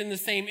created in the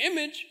same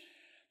image,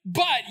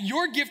 but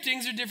your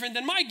giftings are different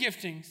than my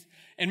giftings.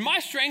 And my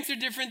strengths are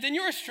different than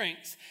your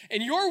strengths.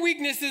 And your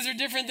weaknesses are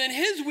different than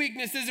his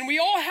weaknesses. And we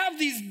all have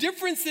these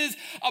differences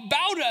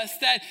about us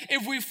that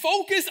if we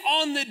focus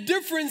on the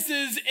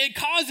differences, it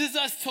causes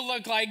us to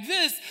look like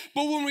this.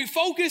 But when we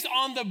focus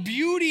on the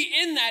beauty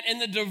in that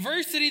and the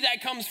diversity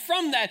that comes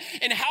from that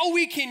and how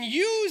we can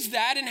use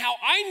that and how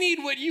I need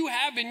what you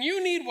have and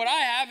you need what I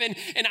have and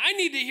I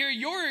need to hear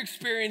your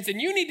experience and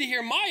you need to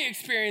hear my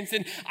experience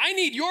and I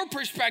need your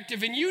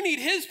perspective and you need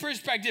his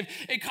perspective,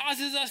 it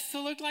causes us to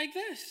look like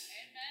this.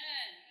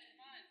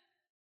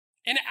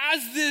 And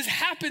as this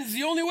happens,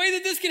 the only way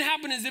that this can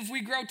happen is if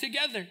we grow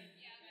together.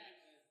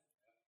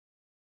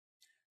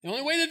 The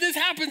only way that this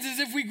happens is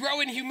if we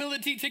grow in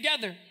humility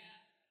together.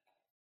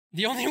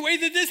 The only way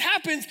that this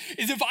happens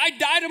is if I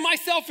die to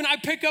myself and I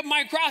pick up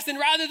my cross, and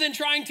rather than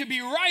trying to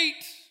be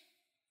right,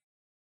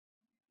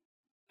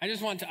 I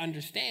just want to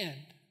understand.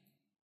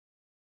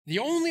 The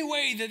only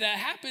way that that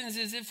happens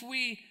is if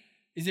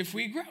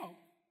we grow.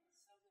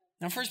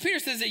 Now, 1 Peter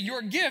says that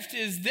your gift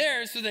is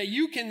there so that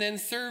you can then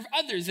serve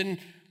others. And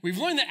we've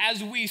learned that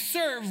as we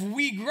serve,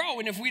 we grow.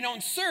 And if we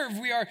don't serve,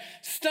 we are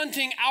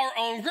stunting our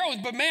own growth.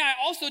 But may I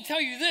also tell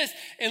you this,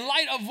 in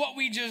light of what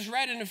we just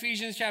read in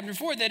Ephesians chapter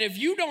 4, that if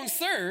you don't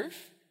serve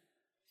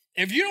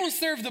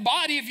the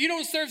body, if you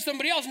don't serve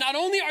somebody else, not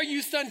only are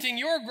you stunting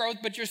your growth,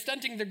 but you're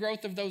stunting the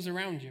growth of those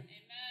around you. Amen.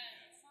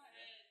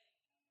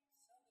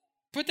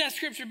 Put that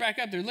scripture back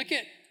up there. Look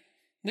at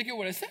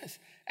what it says.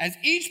 As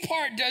each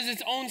part does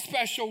its own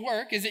special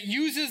work, as it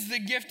uses the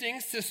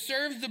giftings to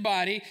serve the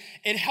body,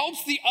 it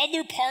helps the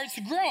other parts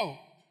grow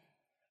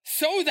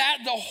so that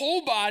the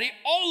whole body,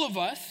 all of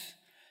us,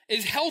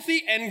 is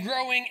healthy and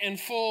growing and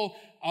full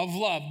of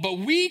love. But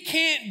we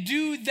can't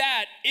do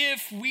that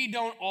if we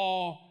don't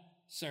all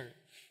serve.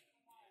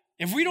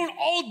 If we don't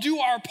all do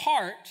our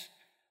part,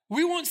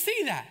 we won't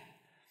see that.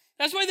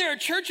 That's why there are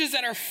churches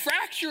that are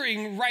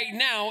fracturing right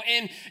now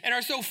and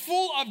are so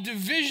full of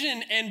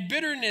division and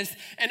bitterness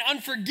and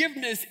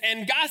unforgiveness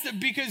and gossip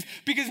because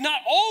not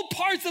all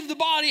parts of the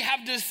body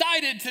have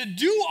decided to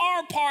do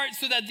our part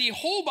so that the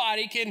whole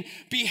body can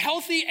be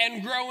healthy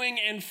and growing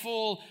and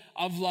full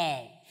of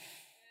love.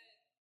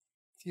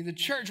 See, the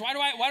church, why do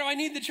I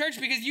need the church?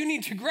 Because you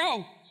need to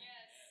grow.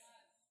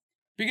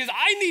 Because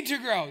I need to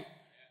grow.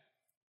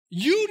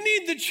 You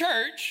need the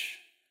church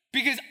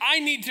because I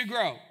need to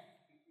grow.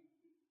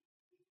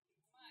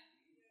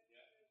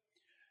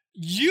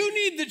 You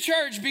need the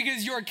church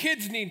because your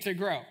kids need to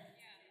grow.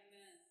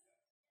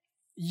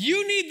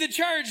 You need the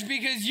church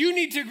because you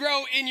need to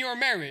grow in your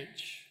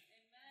marriage.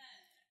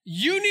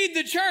 You need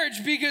the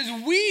church because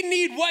we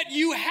need what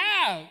you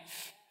have.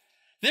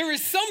 There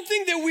is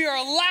something that we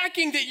are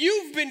lacking that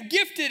you've been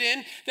gifted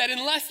in that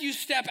unless you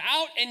step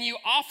out and you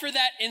offer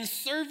that in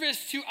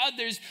service to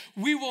others,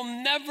 we will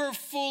never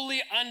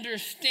fully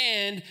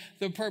understand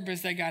the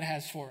purpose that God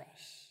has for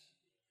us.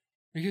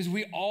 Because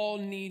we all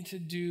need to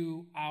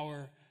do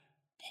our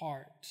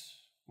part.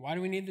 Why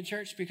do we need the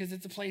church? Because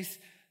it's a place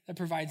that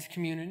provides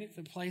community. It's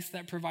a place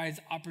that provides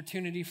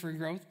opportunity for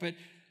growth. But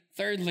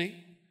thirdly,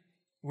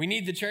 we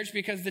need the church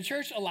because the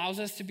church allows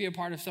us to be a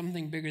part of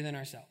something bigger than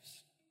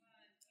ourselves.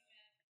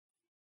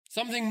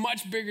 Something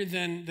much bigger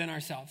than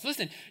ourselves.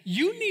 Listen,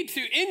 you need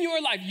to, in your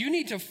life, you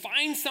need to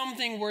find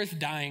something worth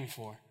dying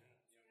for.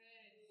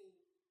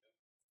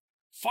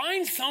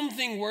 Find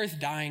something worth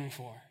dying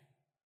for.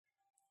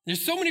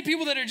 There's so many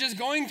people that are just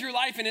going through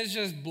life and it's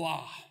just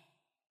blah.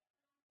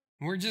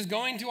 We're just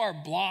going to our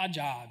blah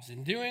jobs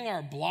and doing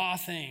our blah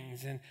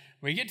things. And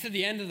we get to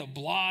the end of the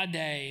blah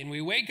day and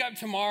we wake up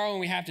tomorrow and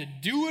we have to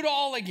do it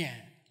all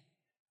again.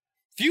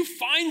 If you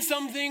find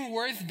something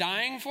worth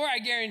dying for, I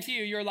guarantee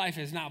you your life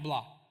is not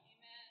blah.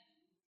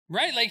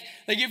 Right? Like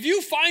if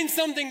you find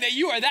something that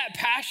you are that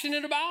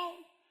passionate about,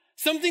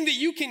 something that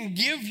you can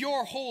give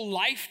your whole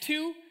life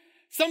to,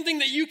 something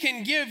that you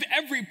can give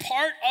every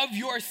part of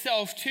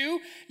yourself to,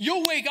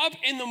 you'll wake up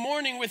in the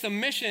morning with a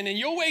mission, and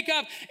you'll wake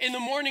up in the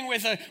morning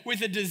with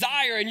a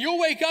desire, and you'll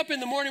wake up in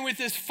the morning with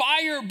this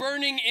fire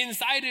burning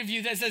inside of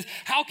you that says,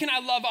 how can I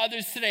love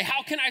others today?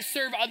 How can I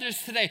serve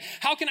others today?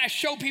 How can I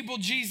show people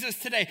Jesus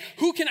today?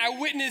 Who can I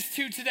witness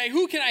to today?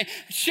 Who can I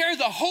share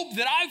the hope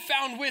that I've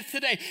found with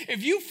today?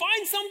 If you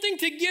find something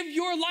to give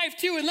your life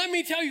to, and let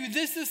me tell you,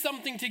 this is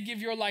something to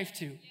give your life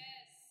to. Yes.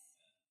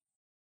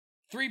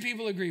 3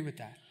 people agree with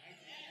that.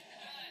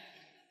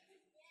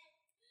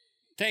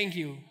 Thank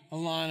you,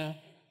 Alana,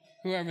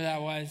 whoever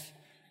that was.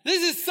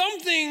 This is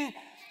something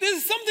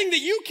that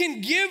you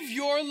can give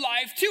your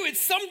life to. It's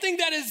something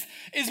that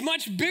is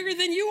much bigger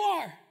than you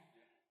are.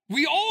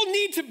 We all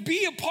need to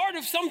be a part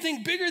of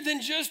something bigger than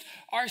just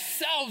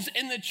ourselves,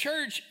 and the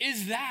church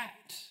is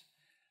that.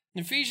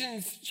 In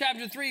Ephesians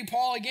chapter 3,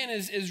 Paul again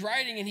is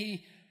writing, and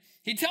he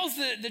tells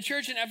the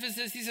church in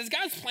Ephesus, he says,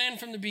 God's plan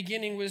from the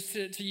beginning was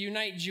to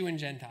unite Jew and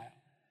Gentile.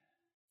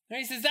 And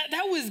he says that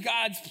was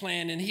God's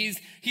plan, and he's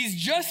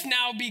just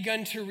now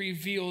begun to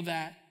reveal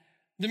that.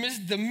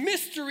 The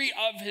mystery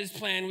of his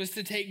plan was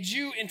to take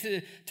Jew and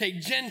to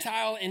take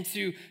Gentile and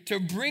to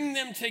bring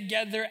them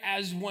together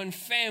as one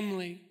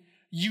family,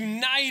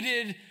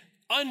 united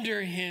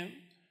under him.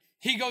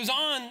 He goes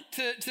on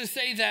to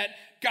say that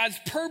God's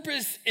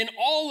purpose in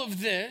all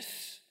of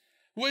this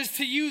was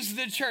to use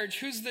the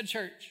church. Who's the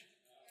church?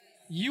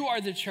 You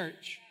are the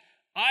church.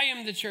 I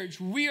am the church.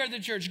 We are the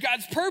church.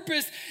 God's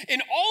purpose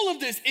in all of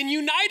this, in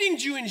uniting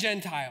Jew and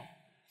Gentile,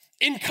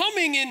 in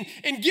coming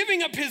and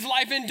giving up his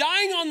life and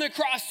dying on the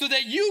cross so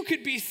that you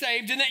could be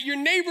saved and that your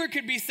neighbor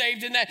could be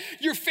saved and that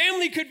your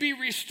family could be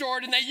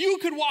restored and that you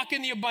could walk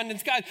in the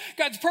abundance.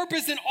 God's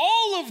purpose in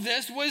all of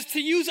this was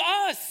to use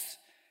us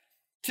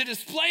to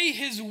display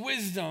his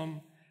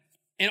wisdom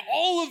in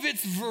all of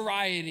its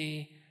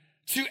variety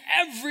to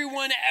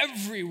everyone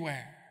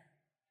everywhere.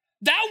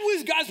 That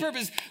was God's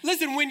purpose.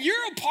 Listen, when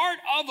you're a part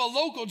of a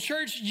local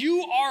church,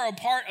 you are a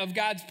part of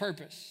God's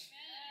purpose.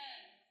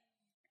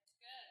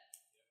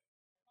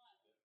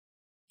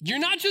 You're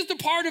not just a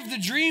part of the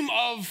dream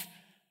of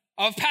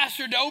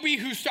Pastor Dobie,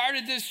 who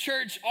started this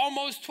church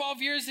almost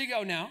 12 years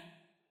ago now.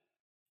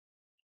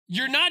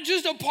 You're not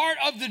just a part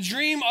of the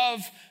dream of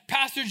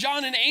Pastor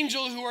John and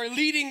Angel, who are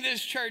leading this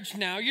church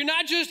now. You're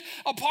not just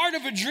a part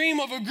of a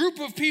dream of a group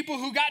of people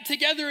who got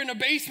together in a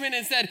basement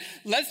and said,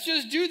 let's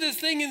just do this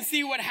thing and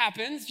see what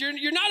happens.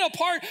 You're not a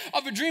part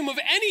of a dream of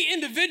any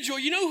individual.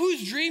 You know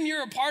whose dream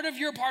you're a part of?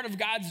 You're a part of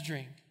God's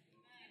dream.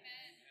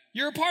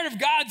 You're a part of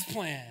God's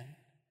plan.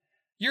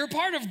 You're a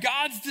part of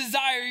God's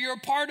desire. You're a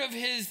part of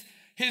his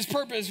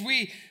purpose.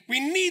 We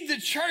need the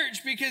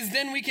church because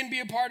then we can be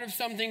a part of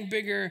something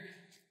bigger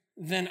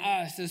than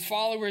us. As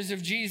followers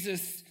of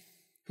Jesus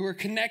who are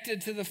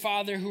connected to the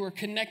Father, who are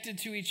connected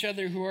to each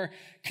other, who are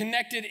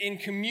connected in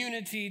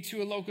community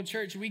to a local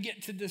church, we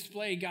get to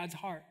display God's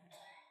heart.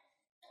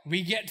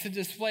 We get to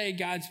display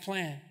God's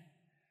plan.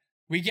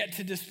 We get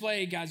to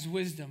display God's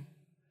wisdom.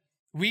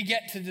 We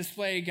get to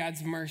display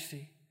God's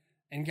mercy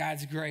and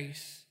God's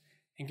grace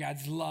and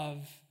God's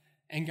love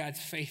and God's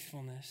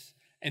faithfulness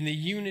and the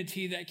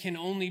unity that can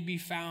only be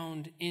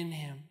found in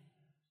him.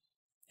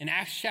 In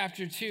Acts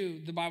chapter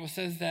 2, the Bible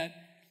says that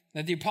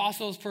the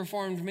apostles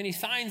performed many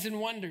signs and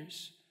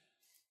wonders.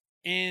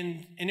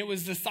 And it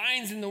was the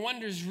signs and the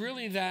wonders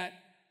really that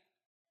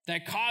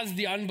caused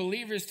the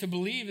unbelievers to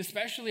believe,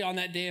 especially on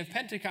that day of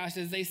Pentecost,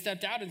 as they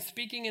stepped out and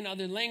speaking in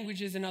other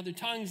languages and other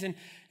tongues. And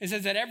it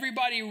says that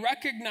everybody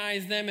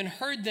recognized them and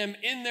heard them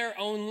in their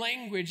own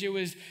language. It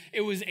was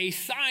a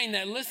sign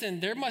that, listen,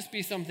 there must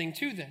be something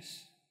to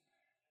this.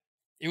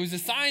 It was a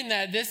sign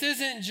that this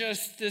isn't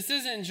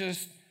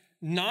just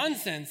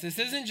nonsense. This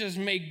isn't just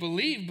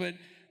make-believe, but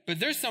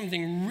there's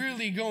something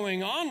really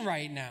going on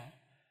right now.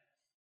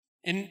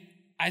 And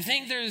I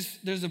think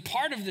there's a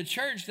part of the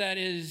church that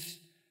is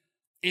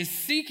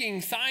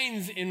seeking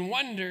signs and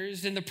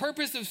wonders, and the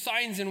purpose of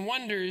signs and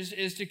wonders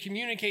is to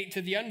communicate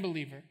to the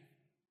unbeliever.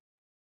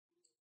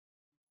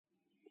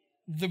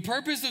 The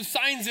purpose of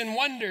signs and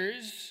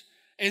wonders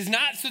is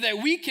not so that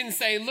we can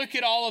say, look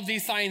at all of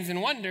these signs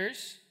and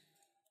wonders.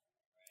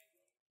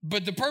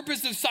 But the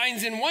purpose of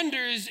signs and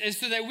wonders is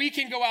so that we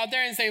can go out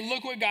there and say,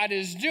 look what God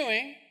is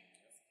doing.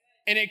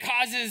 And it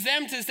causes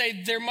them to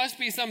say, there must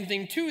be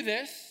something to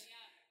this,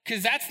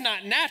 because that's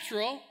not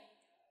natural.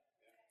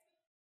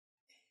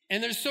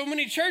 And there's so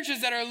many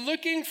churches that are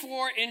looking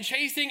for and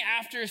chasing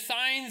after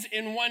signs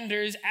and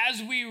wonders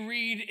as we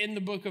read in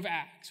the book of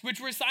Acts, which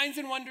were signs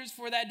and wonders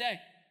for that day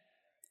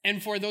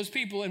and for those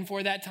people and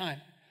for that time.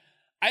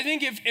 I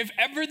think if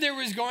ever there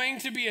was going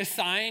to be a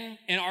sign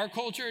in our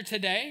culture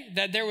today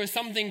that there was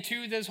something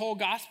to this whole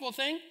gospel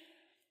thing,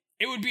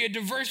 it would be a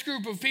diverse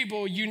group of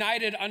people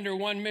united under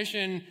one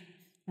mission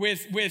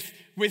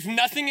with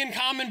nothing in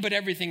common but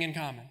everything in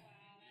common.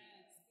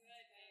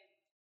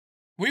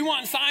 We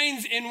want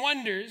signs and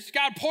wonders.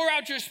 God, pour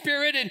out your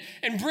spirit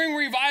and bring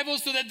revival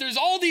so that there's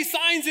all these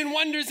signs and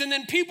wonders and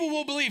then people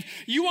will believe.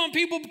 You want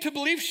people to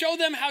believe? Show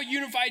them how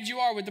unified you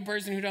are with the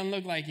person who doesn't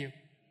look like you.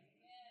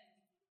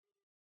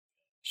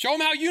 Show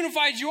them how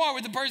unified you are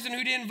with the person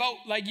who didn't vote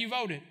like you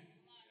voted.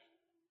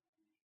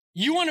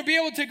 You want to be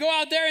able to go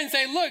out there and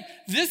say, look,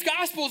 this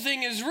gospel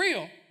thing is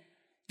real.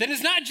 That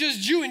it's not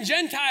just Jew and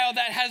Gentile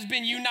that has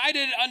been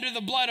united under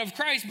the blood of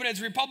Christ, but it's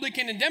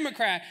Republican and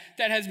Democrat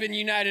that has been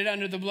united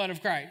under the blood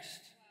of Christ.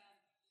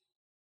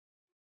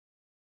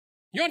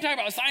 You want to talk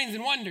about signs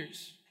and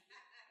wonders?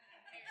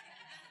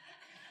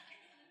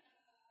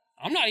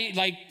 I'm not,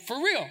 like, for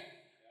real.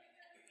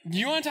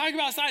 You want to talk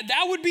about signs?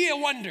 That would be a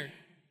wonder.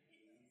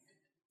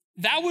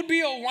 That would be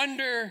a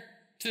wonder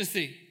to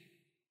see.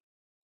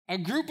 A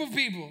group of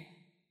people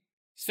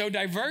so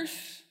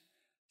diverse,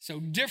 so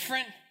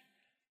different,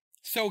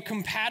 so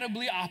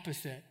compatibly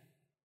opposite,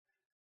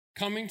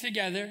 coming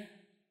together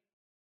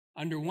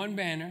under one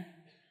banner,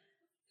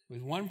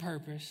 with one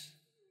purpose,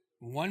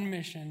 one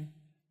mission,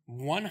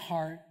 one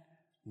heart,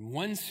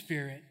 one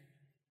spirit,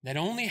 that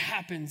only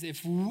happens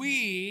if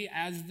we,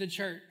 as the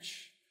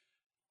church,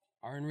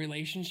 are in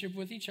relationship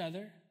with each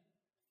other,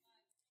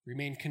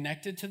 remain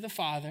connected to the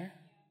Father,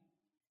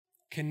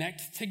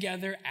 connect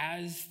together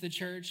as the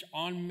church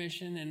on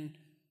mission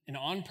and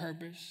on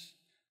purpose,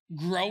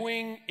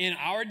 growing in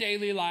our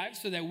daily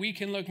lives so that we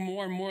can look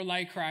more and more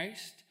like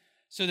Christ,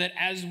 so that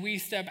as we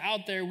step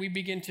out there, we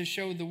begin to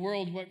show the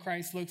world what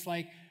Christ looks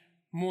like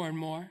more and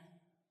more.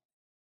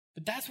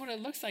 But that's what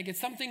it looks like. It's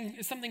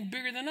something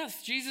bigger than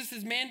us.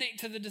 Jesus' mandate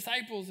to the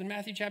disciples in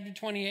Matthew chapter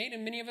 28,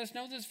 and many of us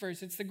know this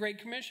verse, it's the Great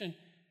Commission.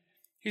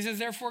 He says,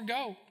 therefore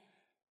go,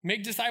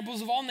 make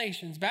disciples of all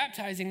nations,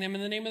 baptizing them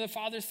in the name of the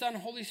Father, Son,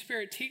 Holy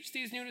Spirit. Teach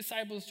these new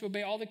disciples to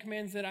obey all the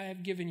commands that I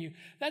have given you.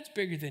 That's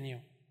bigger than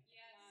you.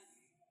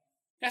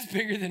 That's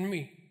bigger than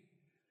me.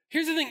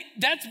 Here's the thing,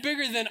 that's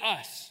bigger than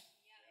us.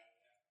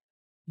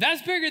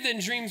 That's bigger than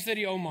Dream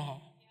City, Omaha.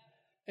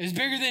 It's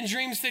bigger than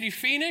Dream City,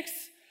 Phoenix.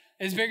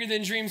 It's bigger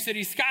than Dream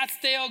City,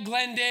 Scottsdale,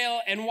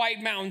 Glendale, and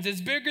White Mountains. It's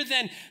bigger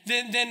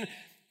than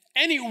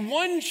any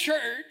one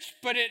church,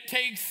 but it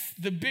takes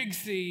the big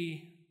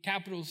C,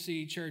 capital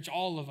C church,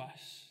 all of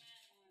us,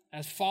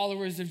 as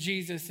followers of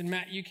Jesus. And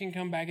Matt, you can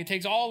come back. It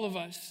takes all of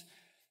us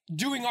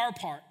doing our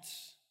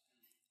parts.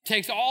 It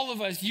takes all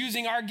of us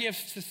using our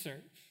gifts to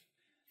serve.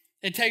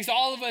 It takes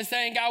all of us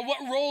saying, God,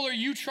 what role are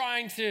you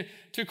trying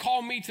to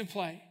call me to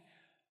play?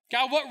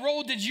 God, what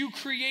role did you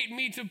create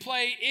me to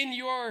play in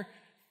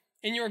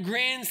your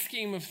grand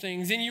scheme of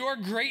things, in your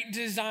great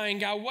design?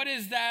 God, what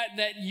is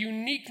that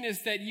uniqueness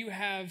that you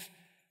have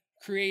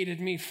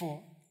created me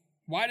for?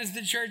 Why does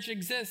the church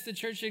exist? The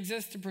church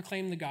exists to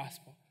proclaim the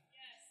gospel.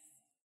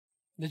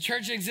 Yes. The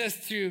church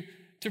exists to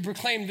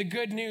proclaim the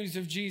good news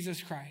of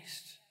Jesus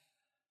Christ,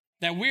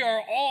 that we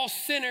are all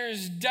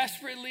sinners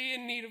desperately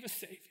in need of a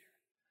Savior.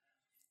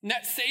 And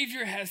that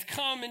Savior has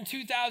come, and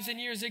 2,000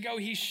 years ago,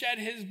 he shed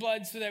his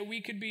blood so that we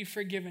could be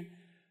forgiven.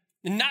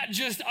 And not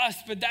just us,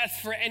 but that's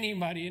for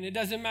anybody. And it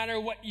doesn't matter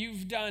what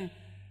you've done,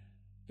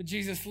 but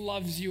Jesus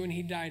loves you and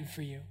he died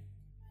for you.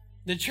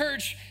 The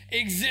church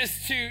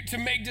exists to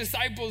make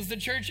disciples. The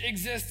church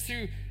exists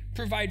to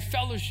provide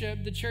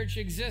fellowship. The church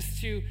exists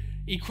to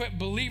equip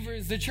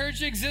believers. The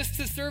church exists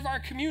to serve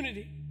our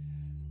community.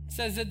 It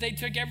says that they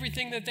took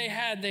everything that they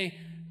had,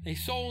 they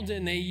sold it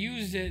and they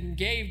used it and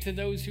gave to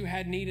those who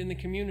had need in the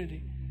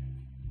community.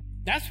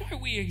 That's why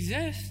we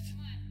exist.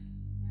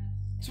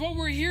 It's what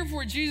we're here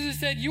for. Jesus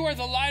said, you are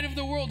the light of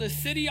the world, a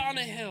city on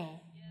a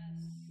hill.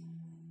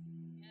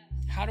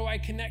 How do I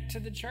connect to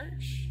the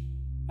church?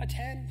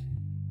 Attend.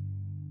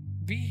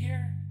 Be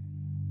here.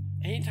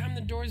 Anytime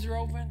the doors are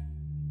open.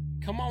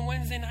 Come on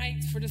Wednesday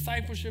nights for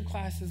discipleship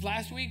classes.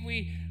 Last week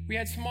we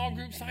had small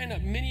group sign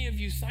up. Many of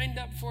you signed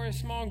up for a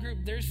small group.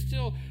 There's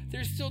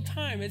still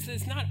time.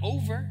 It's not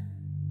over.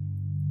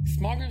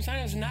 Small group sign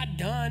up is not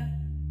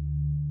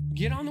done.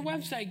 Get on the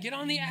website. Get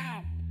on the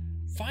app.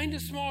 Find a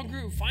small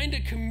group. Find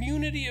a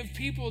community of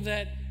people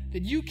that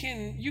you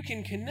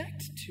can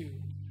connect to.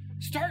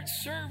 Start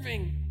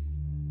serving.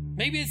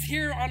 Maybe it's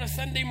here on a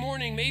Sunday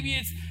morning. Maybe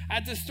it's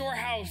at the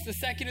storehouse the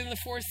second and the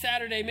fourth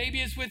Saturday.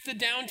 Maybe it's with the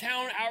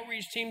downtown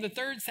outreach team the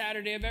third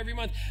Saturday of every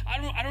month.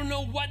 I don't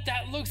know what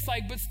that looks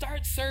like, but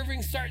start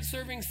serving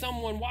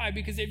someone. Why?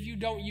 Because if you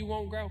don't, you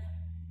won't grow.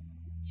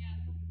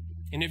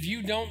 And if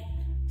you don't,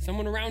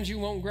 someone around you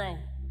won't grow.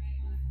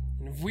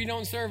 And if we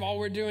don't serve, all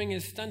we're doing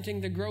is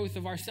stunting the growth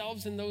of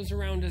ourselves and those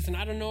around us. And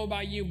I don't know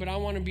about you, but I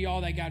want to be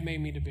all that God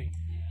made me to be.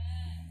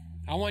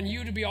 I want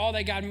you to be all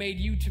that God made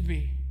you to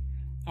be.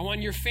 I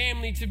want your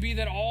family to be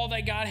all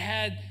that God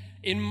had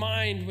in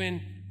mind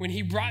when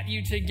he brought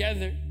you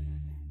together.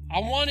 I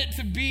want it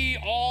to be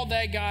all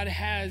that God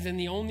has. And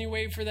the only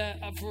way for that,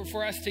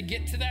 for us to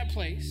get to that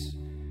place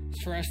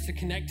is for us to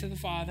connect to the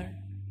Father,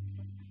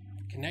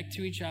 connect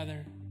to each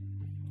other,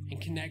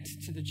 and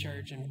connect to the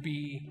church and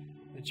be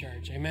the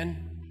church.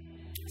 Amen.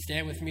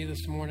 Stand with me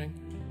this morning.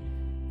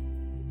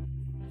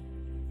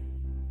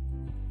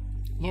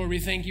 Lord, we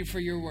thank you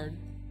for your word.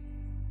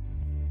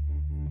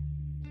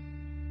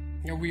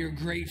 God, we are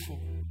grateful.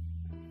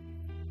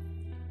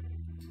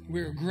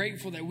 We are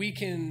grateful that we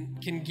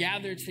can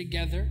gather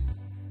together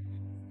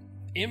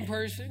in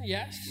person,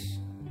 yes,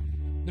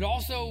 but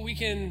also we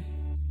can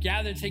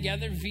gather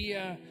together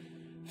via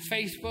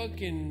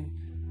Facebook and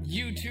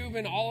YouTube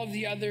and all of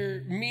the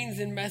other means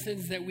and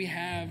methods that we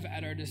have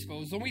at our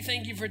disposal. We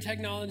thank you for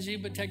technology,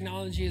 but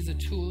technology is a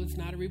tool, it's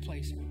not a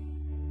replacement.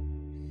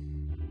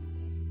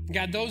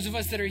 God, those of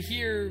us that are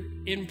here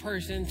in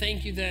person,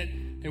 thank you that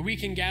we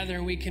can gather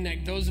and we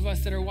connect. Those of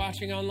us that are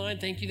watching online,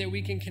 thank you that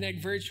we can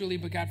connect virtually,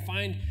 but God,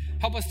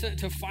 help us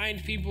to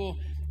find people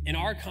in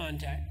our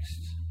context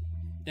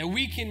that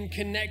we can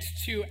connect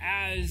to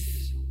as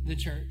the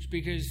church,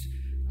 because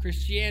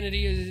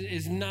Christianity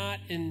is not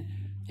an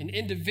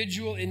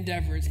individual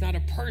endeavor. It's not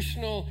a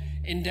personal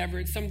endeavor.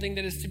 It's something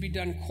that is to be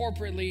done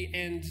corporately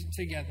and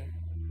together.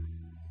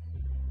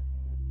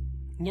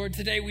 Lord,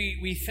 today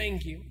we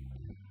thank you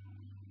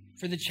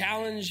for the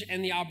challenge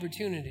and the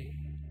opportunity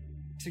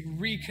to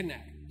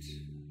reconnect.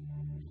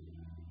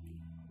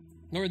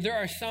 Lord, there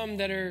are some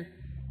that are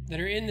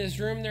in this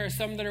room. There are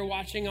some that are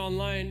watching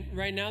online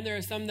right now. There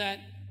are some that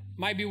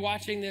might be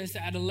watching this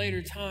at a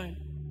later time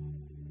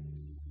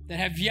that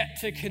have yet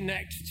to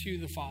connect to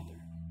the Father.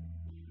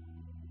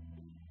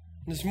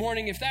 This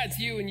morning, if that's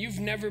you and you've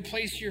never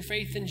placed your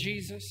faith in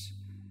Jesus,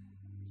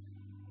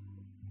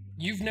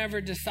 you've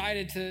never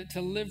decided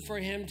to live for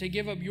him, to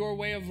give up your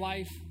way of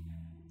life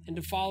and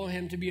to follow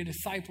him, to be a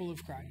disciple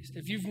of Christ.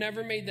 If you've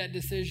never made that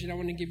decision, I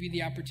want to give you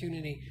the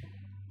opportunity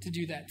to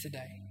do that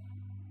today.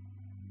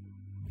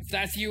 If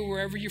that's you,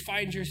 wherever you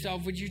find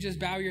yourself, would you just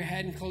bow your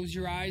head and close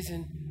your eyes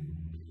and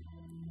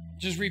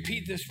just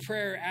repeat this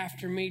prayer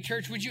after me?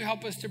 Church, would you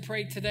help us to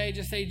pray today?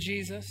 Just say,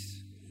 Jesus,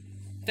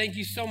 thank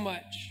you so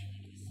much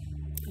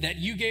that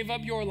you gave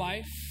up your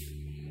life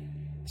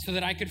so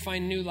that I could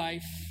find new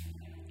life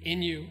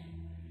in you.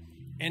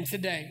 And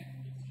today,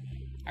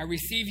 I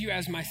receive you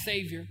as my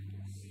Savior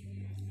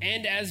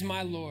and as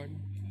my Lord.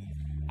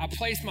 I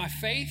place my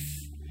faith,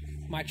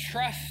 my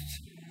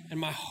trust, and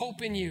my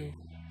hope in you.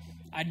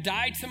 I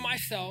died to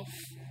myself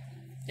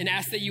and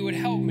ask that you would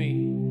help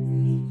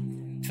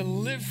me to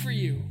live for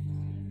you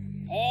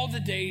all the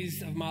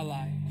days of my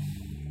life.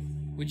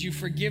 Would you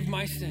forgive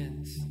my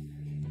sins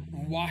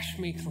and wash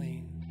me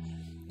clean?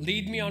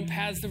 Lead me on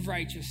paths of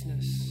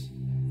righteousness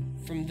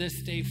from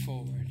this day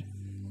forward.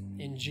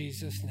 In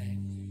Jesus'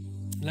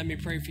 name. Let me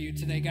pray for you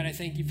today. God, I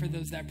thank you for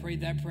those that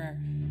prayed that prayer.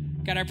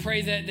 God, I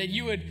pray that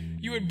you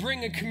would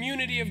bring a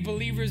community of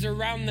believers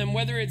around them,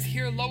 whether it's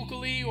here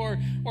locally or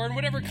in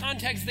whatever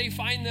context they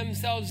find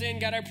themselves in.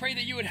 God, I pray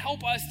that you would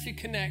help us to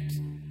connect.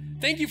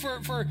 Thank you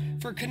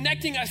for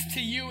connecting us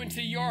to you and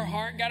to your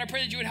heart. God, I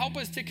pray that you would help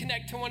us to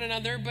connect to one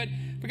another, but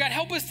God,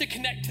 help us to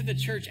connect to the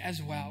church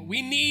as well.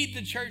 We need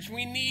the church.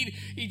 We need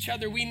each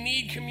other. We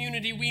need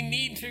community. We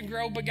need to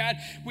grow. But God,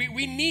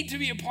 we need to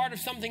be a part of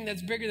something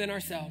that's bigger than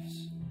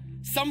ourselves.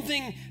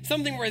 Something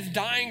worth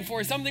dying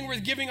for, something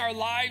worth giving our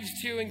lives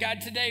to. And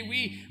God, today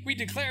we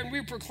declare and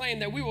we proclaim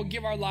that we will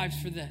give our lives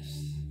for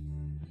this.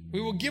 We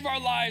will give our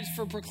lives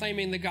for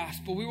proclaiming the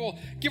gospel. We will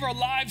give our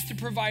lives to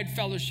provide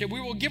fellowship. We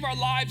will give our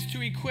lives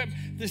to equip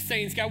the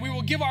saints, God. We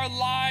will give our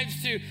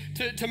lives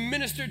to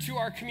minister to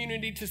our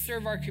community, to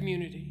serve our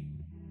community.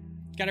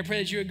 God, I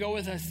pray that you would go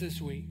with us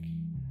this week.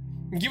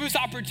 And give us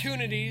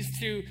opportunities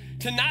to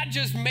not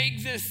just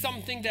make this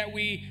something that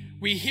we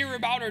hear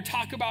about or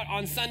talk about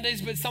on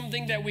Sundays, but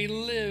something that we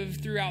live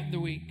throughout the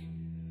week.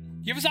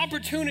 Give us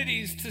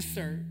opportunities to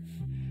serve.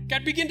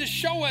 God, begin to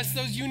show us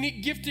those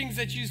unique giftings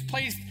that you've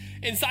placed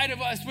inside of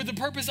us with the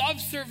purpose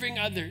of serving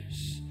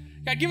others.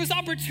 God, give us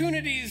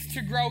opportunities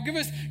to grow. Give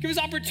us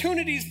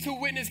opportunities to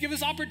witness. Give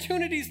us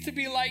opportunities to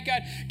be like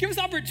God. Give us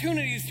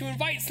opportunities to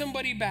invite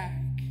somebody back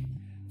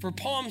for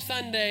Palm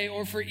Sunday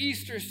or for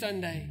Easter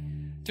Sunday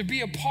to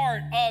be a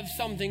part of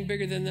something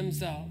bigger than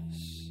themselves.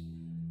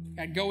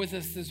 God, go with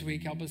us this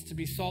week. Help us to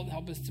be salt.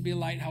 Help us to be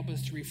light. Help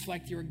us to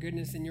reflect your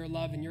goodness and your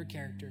love and your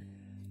character.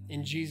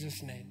 In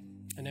Jesus' name.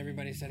 And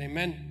everybody said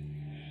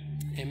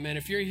amen. Amen.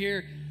 If you're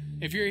here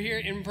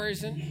in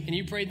person and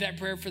you prayed that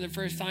prayer for the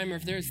first time, or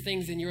if there's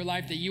things in your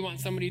life that you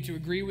want somebody to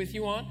agree with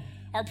you on,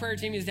 our prayer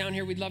team is down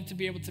here. We'd love to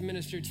be able to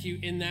minister to you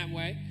in that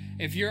way.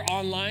 If you're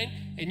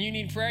online and you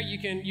need prayer, you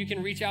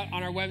can reach out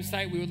on our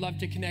website. We would love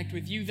to connect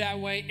with you that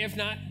way. If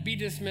not, be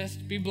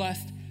dismissed, be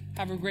blessed.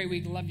 Have a great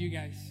week. Love you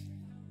guys.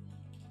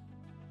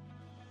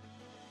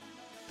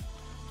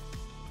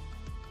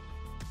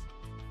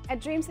 At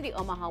Dream City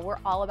Omaha, we're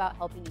all about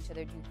helping each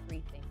other do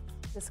 3 things: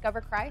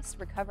 discover Christ,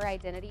 recover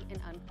identity,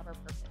 and uncover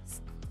purpose.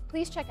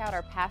 Please check out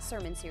our past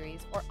sermon series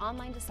or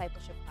online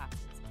discipleship classes.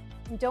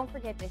 And don't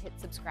forget to hit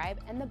subscribe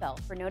and the bell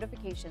for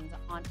notifications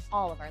on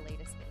all of our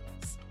latest videos.